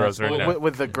Tyrell's in there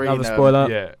with the green. Another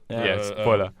spoiler.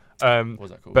 Spoiler.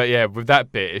 What's that called? But yeah, with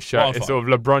that bit, it's sort of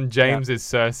LeBron James is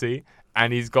Cersei,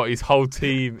 and he's got his whole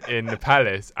team in the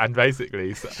palace, and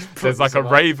basically there's like a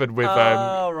raven with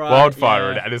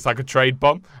wildfire in it, and it's like a trade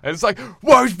bomb, and it's like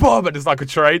Woj bomb, and it's like a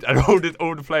trade, and all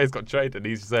the players got traded, and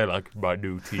he's just there like my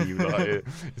new team. Like,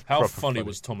 how funny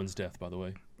was Tommen's death, by the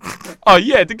way? Oh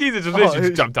yeah, the geezer just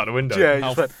literally jumped out the window. Yeah,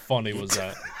 how funny was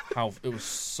that? It was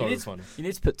so funny. You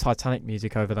need to put Titanic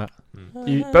music over that.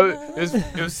 But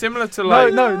it was similar to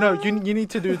like no. You need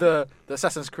to do the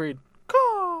Assassin's Creed.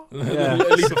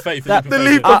 The leap of faith. The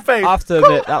leap of faith. I have to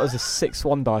admit, that was a 6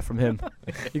 swan dive from him.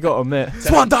 You got to admit.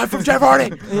 Swan dive from Jeff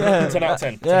Hardy. Yeah. 10 out of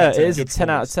 10. Yeah, it is a 10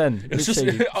 out of 10. It's just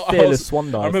fearless swan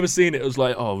dive. I remember seeing it. It was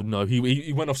like, oh no,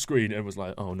 he went off screen and it was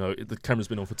like, oh no, the camera's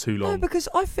been on for too long. No, because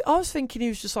I was thinking he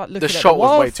was just like looking at the shot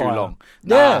was way too long.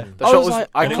 Yeah, the shot was.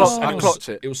 I clocked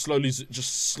it. It was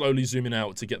slowly zooming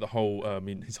out to get the whole,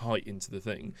 his height into the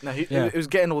thing. No, it was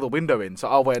getting all the window in. So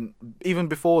I went even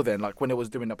before then, like when it was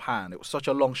doing the pan. It was such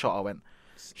a long shot. I went,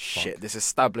 shit, this is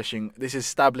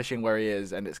establishing where he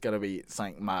is, and it's gonna be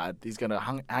something mad. He's gonna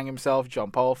hang himself,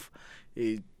 jump off,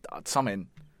 something.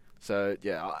 So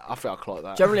yeah, I think I clocked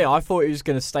that. Generally, I thought he was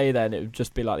gonna stay there, and it would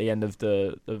just be like the end of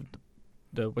the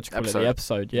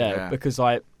episode. Yeah, because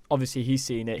like obviously he's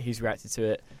seen it, he's reacted to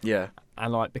it. Yeah,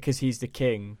 and like because he's the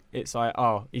king, it's like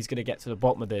he's gonna get to the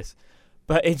bottom of this.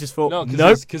 But he just thought,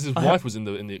 because his wife was in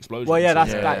the explosion. Well, yeah,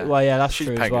 that's she's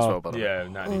true as well. By the way. Yeah,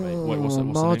 Natalie, mate. What's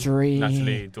Marjorie. the name?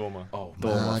 Natalie Dormer. Oh,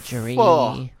 Marjorie.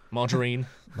 Margarine.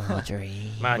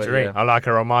 Marjorie. I like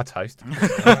her on my toast.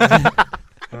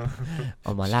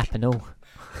 On my lap and all.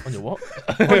 On your what?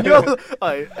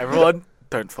 Everyone,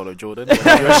 Don't follow Jordan.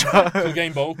 Good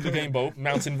game bowl.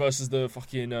 Mountain versus the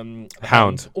fucking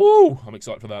Hound. Ooh, I'm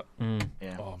excited for that.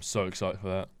 Yeah. Oh, I'm so excited for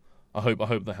that. I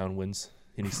hope the Hound wins.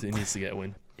 He needs to get a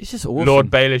win. It's just awesome.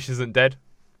 Lord Baelish isn't dead.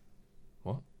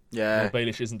 What? Yeah. Lord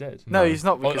Baelish isn't dead. No, he's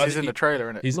not because he's in the trailer,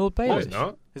 isn't it? He's Lord Baelish. He's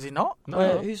not. Is he not? No.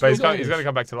 But he's going to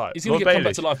come back to life. He's going to come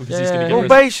back to life because he's going to get Lord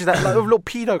Baelish is that little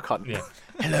pedo cunt. Yeah.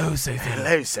 Hello, Sophie.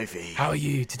 Hello, Sophie. How are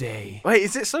you today? Wait,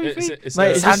 is it Sophie? It's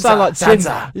Mate, it Sansa, just sounds like Tim.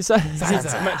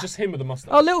 Sansa. Mate, just him with the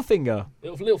mustache. Oh, Littlefinger.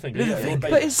 Littlefinger. Yeah,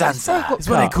 But it's Sansa. it's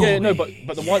what they call yeah, no, but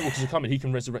the White Walkers are coming. He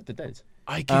can resurrect the dead.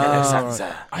 I Hello, killed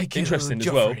Sansa. Interesting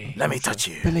as well. Let me touch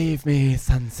you. Believe me,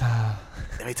 Sansa.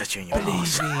 Let me touch you in your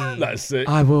arse. That's sick.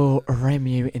 I will ram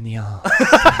you in the arse.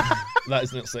 That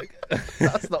is not sick.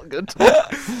 That's not good.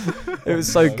 It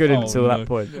was so good until no. that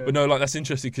point. But no, like that's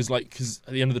interesting because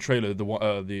at the end of the trailer,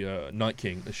 the Night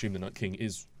King, assume the Night King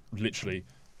is literally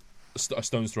a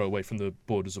stone's throw away from the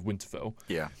borders of Winterfell.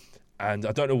 Yeah. And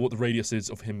I don't know what the radius is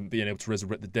of him being able to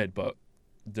resurrect the dead, but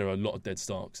there are a lot of dead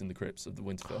Starks in the crypts of the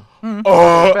Winterfell.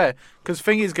 Fair. Because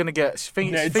Thingy's going to get...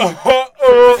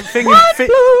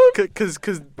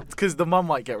 Because the mum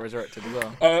might get resurrected as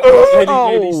well.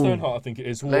 Lady Stoneheart, I think it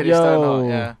is. Lady Stoneheart,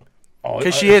 yeah.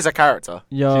 Because she is a character.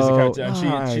 She's a character,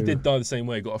 and she did die the same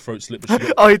way, got her throat slit. But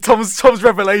she got Tom's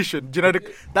revelation. Do you know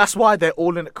that's why they're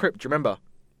all in the crypt? Do you remember?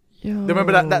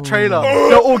 Remember that trailer?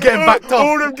 They're all getting backed off.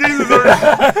 All them geezers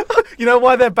are. You know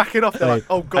why they're backing off? They're like,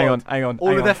 oh god. Hang on.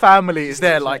 All of their family is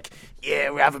there, like, yeah,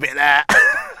 we have a bit of that.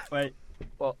 Wait.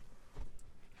 What?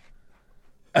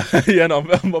 yeah, no,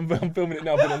 I'm filming it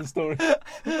now, but on the story.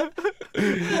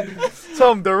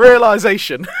 Tom, the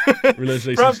realization.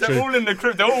 Bruv, they're all in the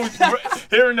crypt. They're all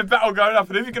hearing the battle going up,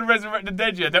 and if you can resurrect the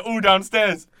dead yet, they're all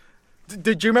downstairs.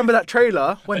 Did you remember that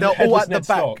trailer when they're all at the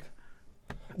back?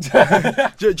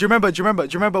 do you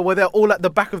remember where they're all at the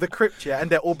back of the crypt, yeah, and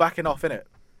they're all backing off in it?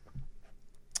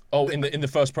 Oh, in the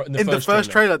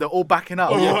first trailer, they're all backing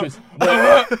up. Oh, yeah,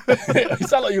 you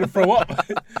sound like you're gonna throw up,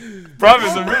 bro.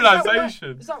 It's a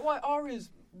realization. Is that why Arya's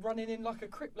running in like a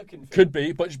crypt looking thing? Could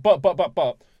be, but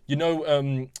you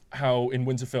know how in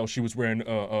Winterfell she was wearing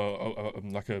a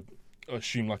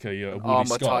woolly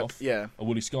scarf, a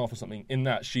woolly scarf or something. In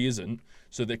that she isn't,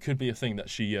 so there could be a thing that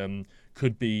she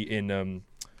could be in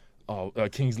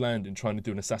King's Landing trying to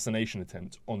do an assassination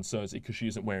attempt on Cersei because she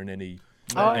isn't wearing any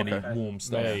warm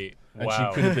stuff. Mate, and wow.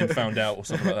 she could have been found out or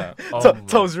something like that.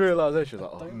 Tom's realisation is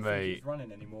like, I don't think it's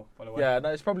running anymore, by the way. Yeah,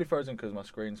 no, it's probably frozen because my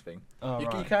screen's thing. You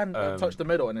can touch the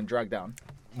middle and then drag down.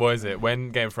 What is it? When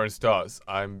Game of Thrones starts,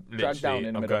 I'm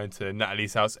going to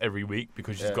Natalie's house every week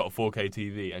because she's got a 4K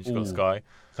TV and she's got Sky.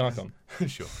 Can I come?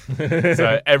 Sure.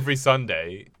 So every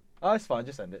Sunday. Oh, it's fine.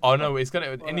 Just end it. Oh no, it's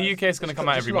gonna in the UK. It's gonna come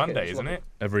out every Monday, isn't it?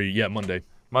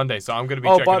 Monday. So I'm gonna be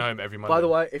checking home every Monday. By the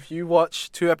way, if you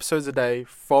watch 2 episodes a day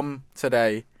from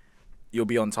today, you'll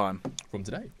be on time. From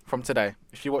today.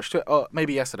 If you watch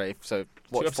maybe yesterday. So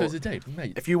watch 2 episodes a day,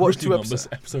 mate. If you watch 2 episodes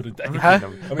a day, mate,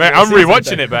 I'm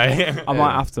rewatching it, mate. I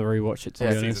might have to rewatch it to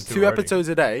be honest. 2 episodes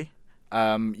a day,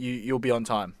 you'll be on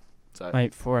time. So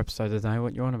mate, 4 episodes a day.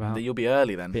 What you on about? You'll be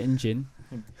early then. Binging.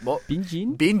 What?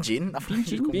 Binging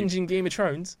Game of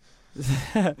Thrones.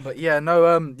 But yeah, no,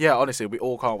 honestly, we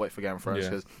all can't wait for Game of Thrones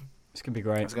because it's gonna be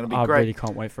great. It's gonna be great. I really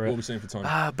can't wait for it. What are we saying for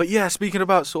time? But yeah, speaking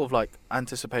about sort of like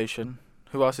anticipation,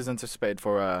 who else is anticipated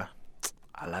for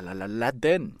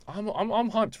Aladdin? I'm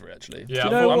hyped for it actually. Yeah,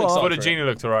 I'm excited. What a genie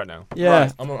looks right now. Yeah,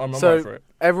 right. I'm hyped for it.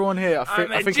 Everyone here, I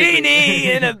think a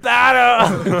genie in a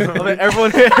bottle. I mean,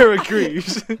 everyone here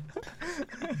agrees.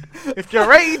 If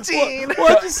you're 18,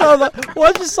 why'd you sound like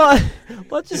Danny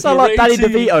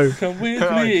DeVito? Come with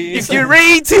me. If you're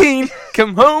 18,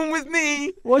 come home with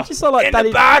me. Why'd you sound like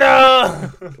Danny?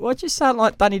 Why'd you sound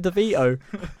like Danny DeVito?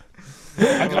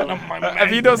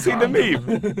 Have you not seen the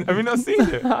meme? Have you not seen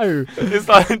it? No. It's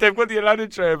like they've got the Aladdin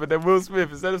trailer, but then Will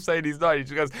Smith, instead of saying he's not, he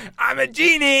just goes, "I'm a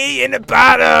genie in a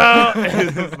bottle."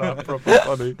 It's like proper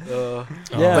funny. Yeah.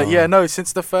 But yeah, no.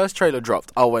 Since the first trailer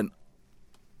dropped, I went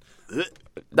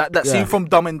that scene from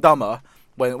Dumb and Dumber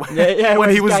when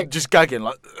he was just gagging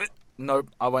like. Nope,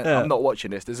 I went. I'm not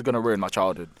watching this. This is gonna ruin my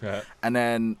childhood. Yeah. And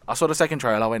then I saw the second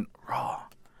trailer. I went, raw.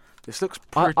 This looks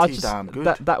pretty damn good.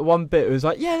 That one bit was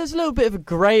like, yeah, there's a little bit of a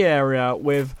grey area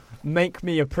with "Make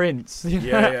me a prince."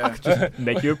 Yeah. Just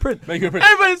make you a prince.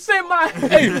 Everybody say my.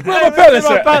 Hey, where my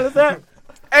palace at?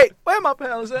 Hey, where my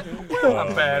palace at?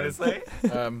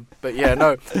 But yeah,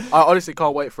 no, I honestly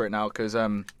can't wait for it now because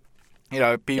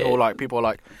people are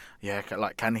like. Yeah,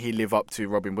 like can he live up to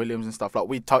Robin Williams and stuff? Like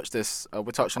we touched on this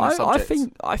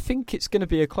subject. I think it's going to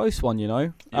be a close one. You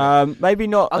know, maybe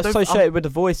not associated with the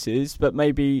voices, but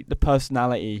maybe the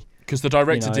personality Because the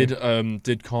director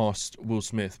did cast Will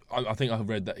Smith. I think I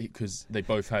read that because they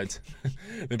both had.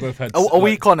 A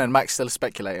week on and Max still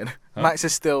speculating. Huh? Max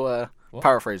is still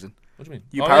paraphrasing. What do you mean?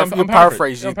 You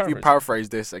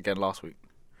paraphrased this again last week.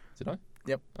 Did I?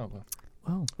 Yep. Oh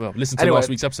well. Listen to last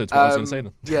week's episode. What I was going to say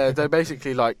then. Yeah, they're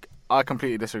basically like. I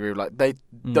completely disagree. Like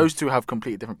those two have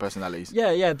completely different personalities.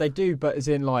 Yeah, they do. But as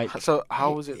in like. So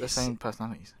how is it the same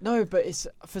personalities? No, but it's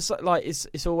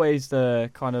always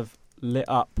the kind of lit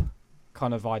up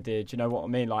kind of idea. Do you know what I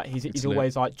mean? Like he's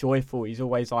always like joyful. He's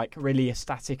always like really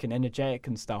ecstatic and energetic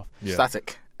and stuff. Yeah.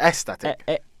 Static. Ecstatic.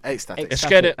 Ecstatic.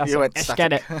 Ecstatic.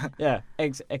 Yeah,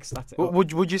 ecstatic.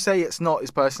 Would you say it's not his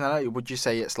personality? Would you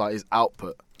say it's like his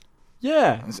output?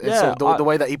 Yeah, it's sort of the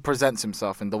way that he presents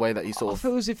himself and the way that he sort of. I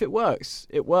feel as if it works.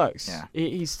 It works. Yeah.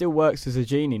 He still works as a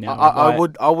genie now.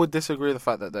 I would disagree with the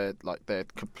fact that they're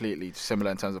completely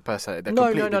similar in terms of personality. No.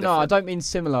 I don't mean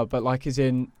similar, but like as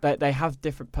in they have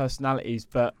different personalities,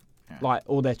 but like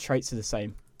all their traits are the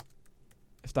same.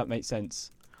 If that makes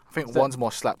sense. I think one's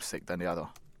more slapstick than the other.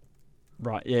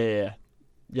 Right. Yeah.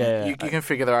 You can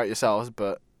figure that out yourselves,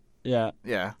 but. Yeah.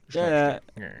 So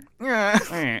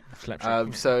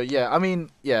yeah, I mean,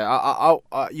 I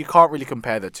you can't really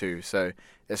compare the two. So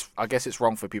I guess it's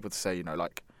wrong for people to say,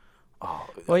 like,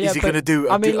 is he going to do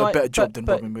a better job than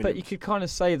Robin Williams? But you could kind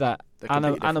of say that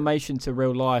animation to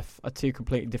real life are two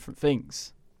completely different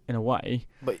things in a way.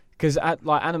 Because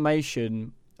like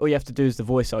animation, all you have to do is the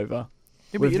voiceover.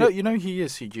 Yeah, but you know he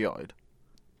is CGI'd.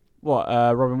 What?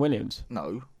 Robin Williams?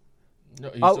 No. No,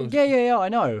 I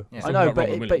know,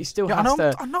 but he still has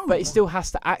to. But he still has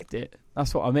to act it.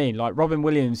 That's what I mean. Like Robin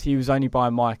Williams, he was only by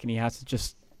a mic and he had to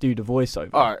just do the voiceover.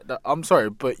 All right, I'm sorry,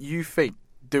 but you think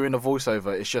doing a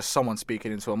voiceover is just someone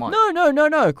speaking into a mic?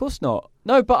 No, of course not.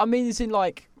 No, but I mean, it's in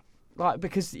like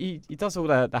because he does all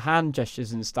the hand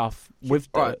gestures and stuff with.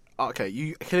 Right. Okay,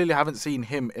 you clearly haven't seen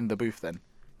him in the booth then,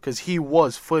 because he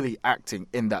was fully acting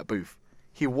in that booth.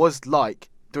 He was like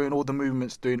doing all the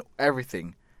movements, doing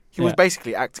everything. He was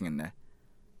basically acting in there.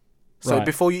 So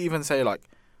before you even say like,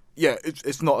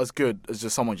 it's not as good as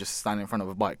just someone just standing in front of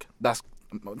a mic.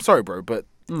 I'm sorry, bro, but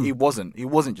he wasn't. He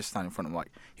wasn't just standing in front of a mic.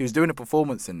 He was doing a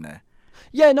performance in there.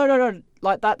 Yeah, no.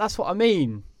 Like that. That's what I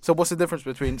mean. So what's the difference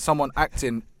between someone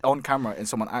acting on camera and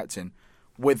someone acting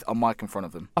with a mic in front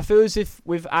of them? I feel as if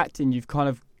with acting, you've kind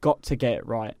of got to get it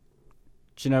right.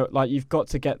 Do you know, like you've got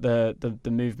to get the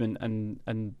movement and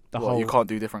the whole. You can't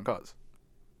do different cuts.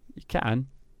 You can.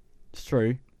 It's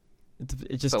true.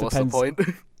 It just depends. What's the point?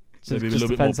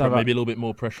 Maybe a little bit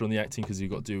more pressure on the acting because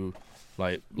you've got to do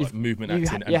like movement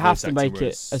acting. You have to make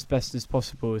it as best as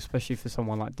possible, especially for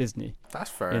someone like Disney. That's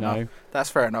fair enough. That's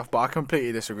fair enough. But I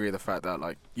completely disagree with the fact that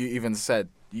like you even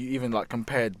like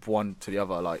compared one to the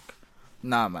other. Like,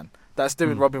 nah, man, that's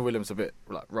doing Robin Williams a bit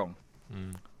like wrong.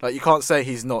 Like you can't say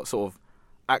he's not sort of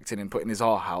acting and putting his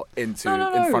heart out in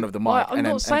front of the mic and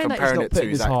comparing it to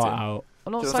his acting.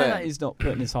 I'm not saying that he's not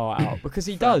putting his heart out because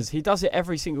he does. He does it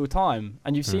every single time,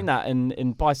 and you've seen that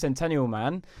in Bicentennial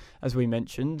Man, as we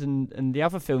mentioned, and the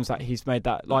other films that he's made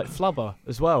that like Flubber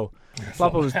as well.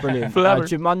 Flubber was brilliant.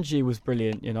 Jumanji was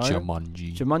brilliant.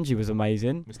 Jumanji was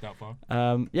amazing. Miss Doubtfire.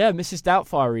 Mrs.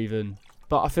 Doubtfire even.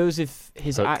 But I feel as if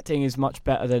his acting is much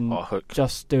better than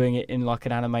just doing it in like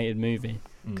an animated movie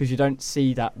because you don't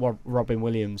see that Robin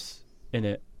Williams in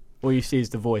it. All you see is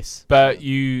the voice. But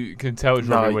you can tell it's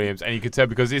Robin Williams, and you can tell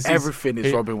because everything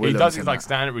is Robin Williams. He does his like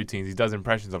stand-up routines. He does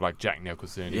impressions of like Jack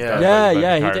Nicholson.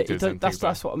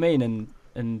 That's what I mean.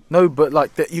 And no, but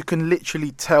like that, you can literally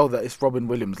tell that it's Robin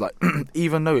Williams. Like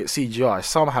even though it's CGI,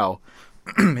 somehow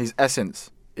his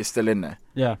essence is still in there.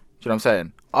 Yeah, do you know what I'm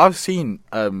saying? I've seen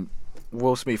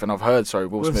Will Smith, and I've heard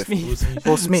Will Smith.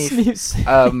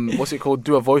 What's it called?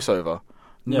 Do a voiceover.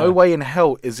 No way in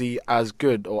hell is he as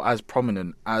good or as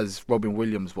prominent as Robin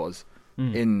Williams was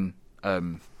in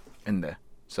there.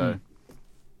 So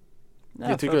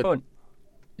you're too good. Point.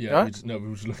 Yeah, we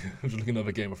were just looking at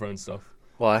other Game of Thrones stuff.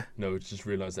 Why? No, we just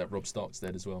realised that Robb Stark's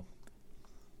dead as well.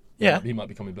 Yeah, he might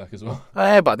be coming back as well.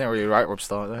 Yeah, but I didn't really like Robb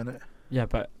Stark, isn't it? Yeah,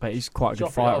 but he's quite a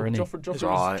good fighter, isn't he?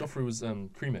 Joffrey was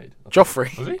cremated.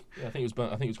 Joffrey? Was he? Yeah, I think it was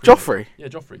burnt. Joffrey? Yeah,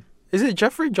 Joffrey. Is it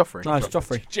Jeffrey? Joffrey? No, it's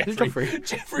Joffrey. Jeffrey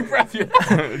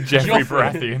Baratheon. Jeffrey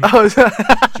Baratheon.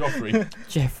 Joffrey.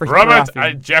 Jeffrey Robert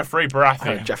and Jeffrey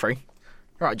Baratheon. Jeffrey.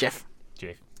 Right, Jeff.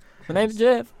 My name's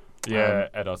Jeff. Yeah,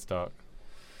 Eddard Stark.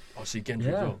 Oh, see, Gendry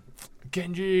as well.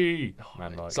 Genji.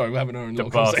 Sorry, we're having our own little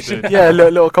conversation. Yeah,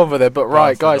 little convo there. But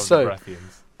right, guys, so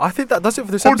I think that does it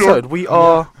for this episode. We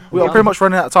are pretty much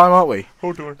running out of time, aren't we?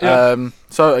 Hold on.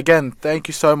 So again, thank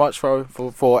you so much for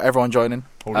everyone joining.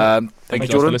 Thank you,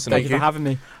 Jordan. Thank you for having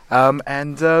me.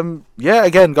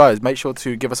 Again, guys, make sure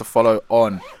to give us a follow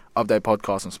on Update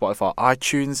Podcast on Spotify,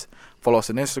 iTunes. Follow us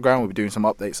on Instagram. We'll be doing some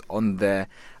updates on there.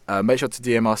 Make sure to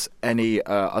DM us any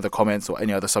other comments or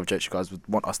any other subjects you guys would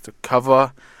want us to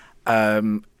cover.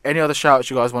 Any other shout-outs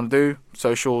you guys want to do?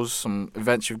 Socials, some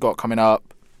events you've got coming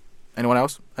up. Anyone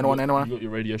else? Anyone? You got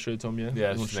your radio show, Tom, yeah?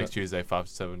 Yeah, it's next Tuesday, 5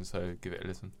 to 7, so give it a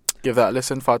listen. Give that a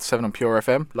listen, 5 to 7 on Pure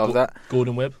FM. Love that.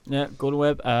 Gordon Webb. Yeah, Gordon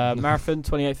Webb. Marathon,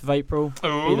 28th of April.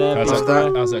 Be there,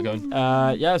 how's that going?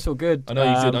 Yeah, it's all good. I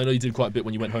know you did quite a bit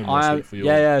when you went home last week for your...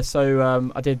 Yeah.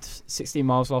 So I did 16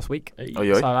 miles last week. Hey. So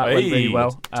that went really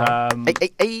well.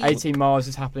 18 miles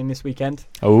is happening this weekend.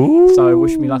 Oh. So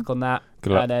wish me luck on that.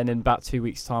 And then in about 2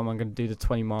 weeks' time, I'm going to do the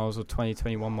 20 miles or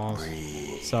 21 miles.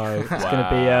 So it's going to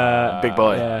be big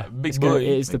boy. Yeah, big boy. It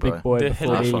is the big boy.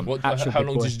 How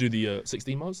long did you do the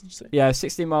 16 miles? Did you say? Yeah,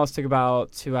 16 miles took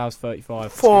about 2 hours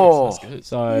 35. That's good.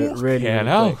 So really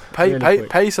quick.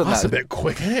 Pace on that. That's a bit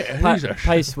quick, isn't it?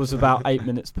 Pace was about 8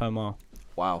 minutes per mile.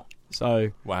 Wow.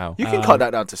 So you can cut that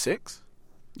down to 6.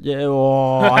 Yeah,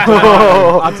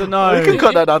 I don't know. You can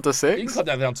cut that down to 6. You can cut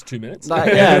that down to 2 minutes.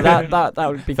 That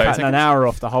would be cutting an hour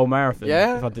off the whole marathon.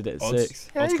 Yeah. If I did it at 6.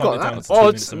 Yeah, you got that.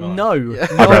 Odds, no,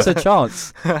 not a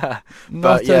chance.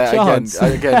 Not a chance.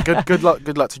 Again, good luck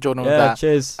to Jordan with that.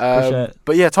 Cheers. Appreciate it.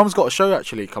 But yeah, Tom's got a show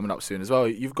actually coming up soon as well.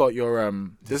 You've got your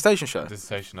dissertation show.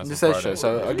 Dissertation show.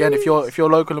 So again, if you're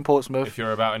local in Portsmouth, if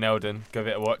you're about in Eldon, give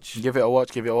it a watch. Give it a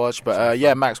watch.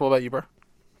 But Max, what about you, bro?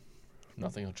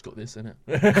 Nothing, I've just got this in it.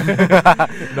 I've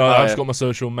just got my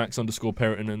social,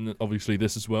 Max_parenting, and obviously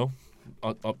this as well.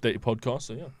 Updated podcast,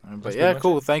 so yeah. But yeah,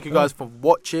 cool. Thank you guys for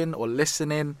watching or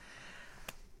listening.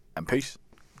 And peace.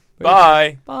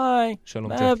 Bye. Bye. Shalom,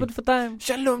 Jackie.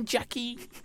 Shalom, Jackie.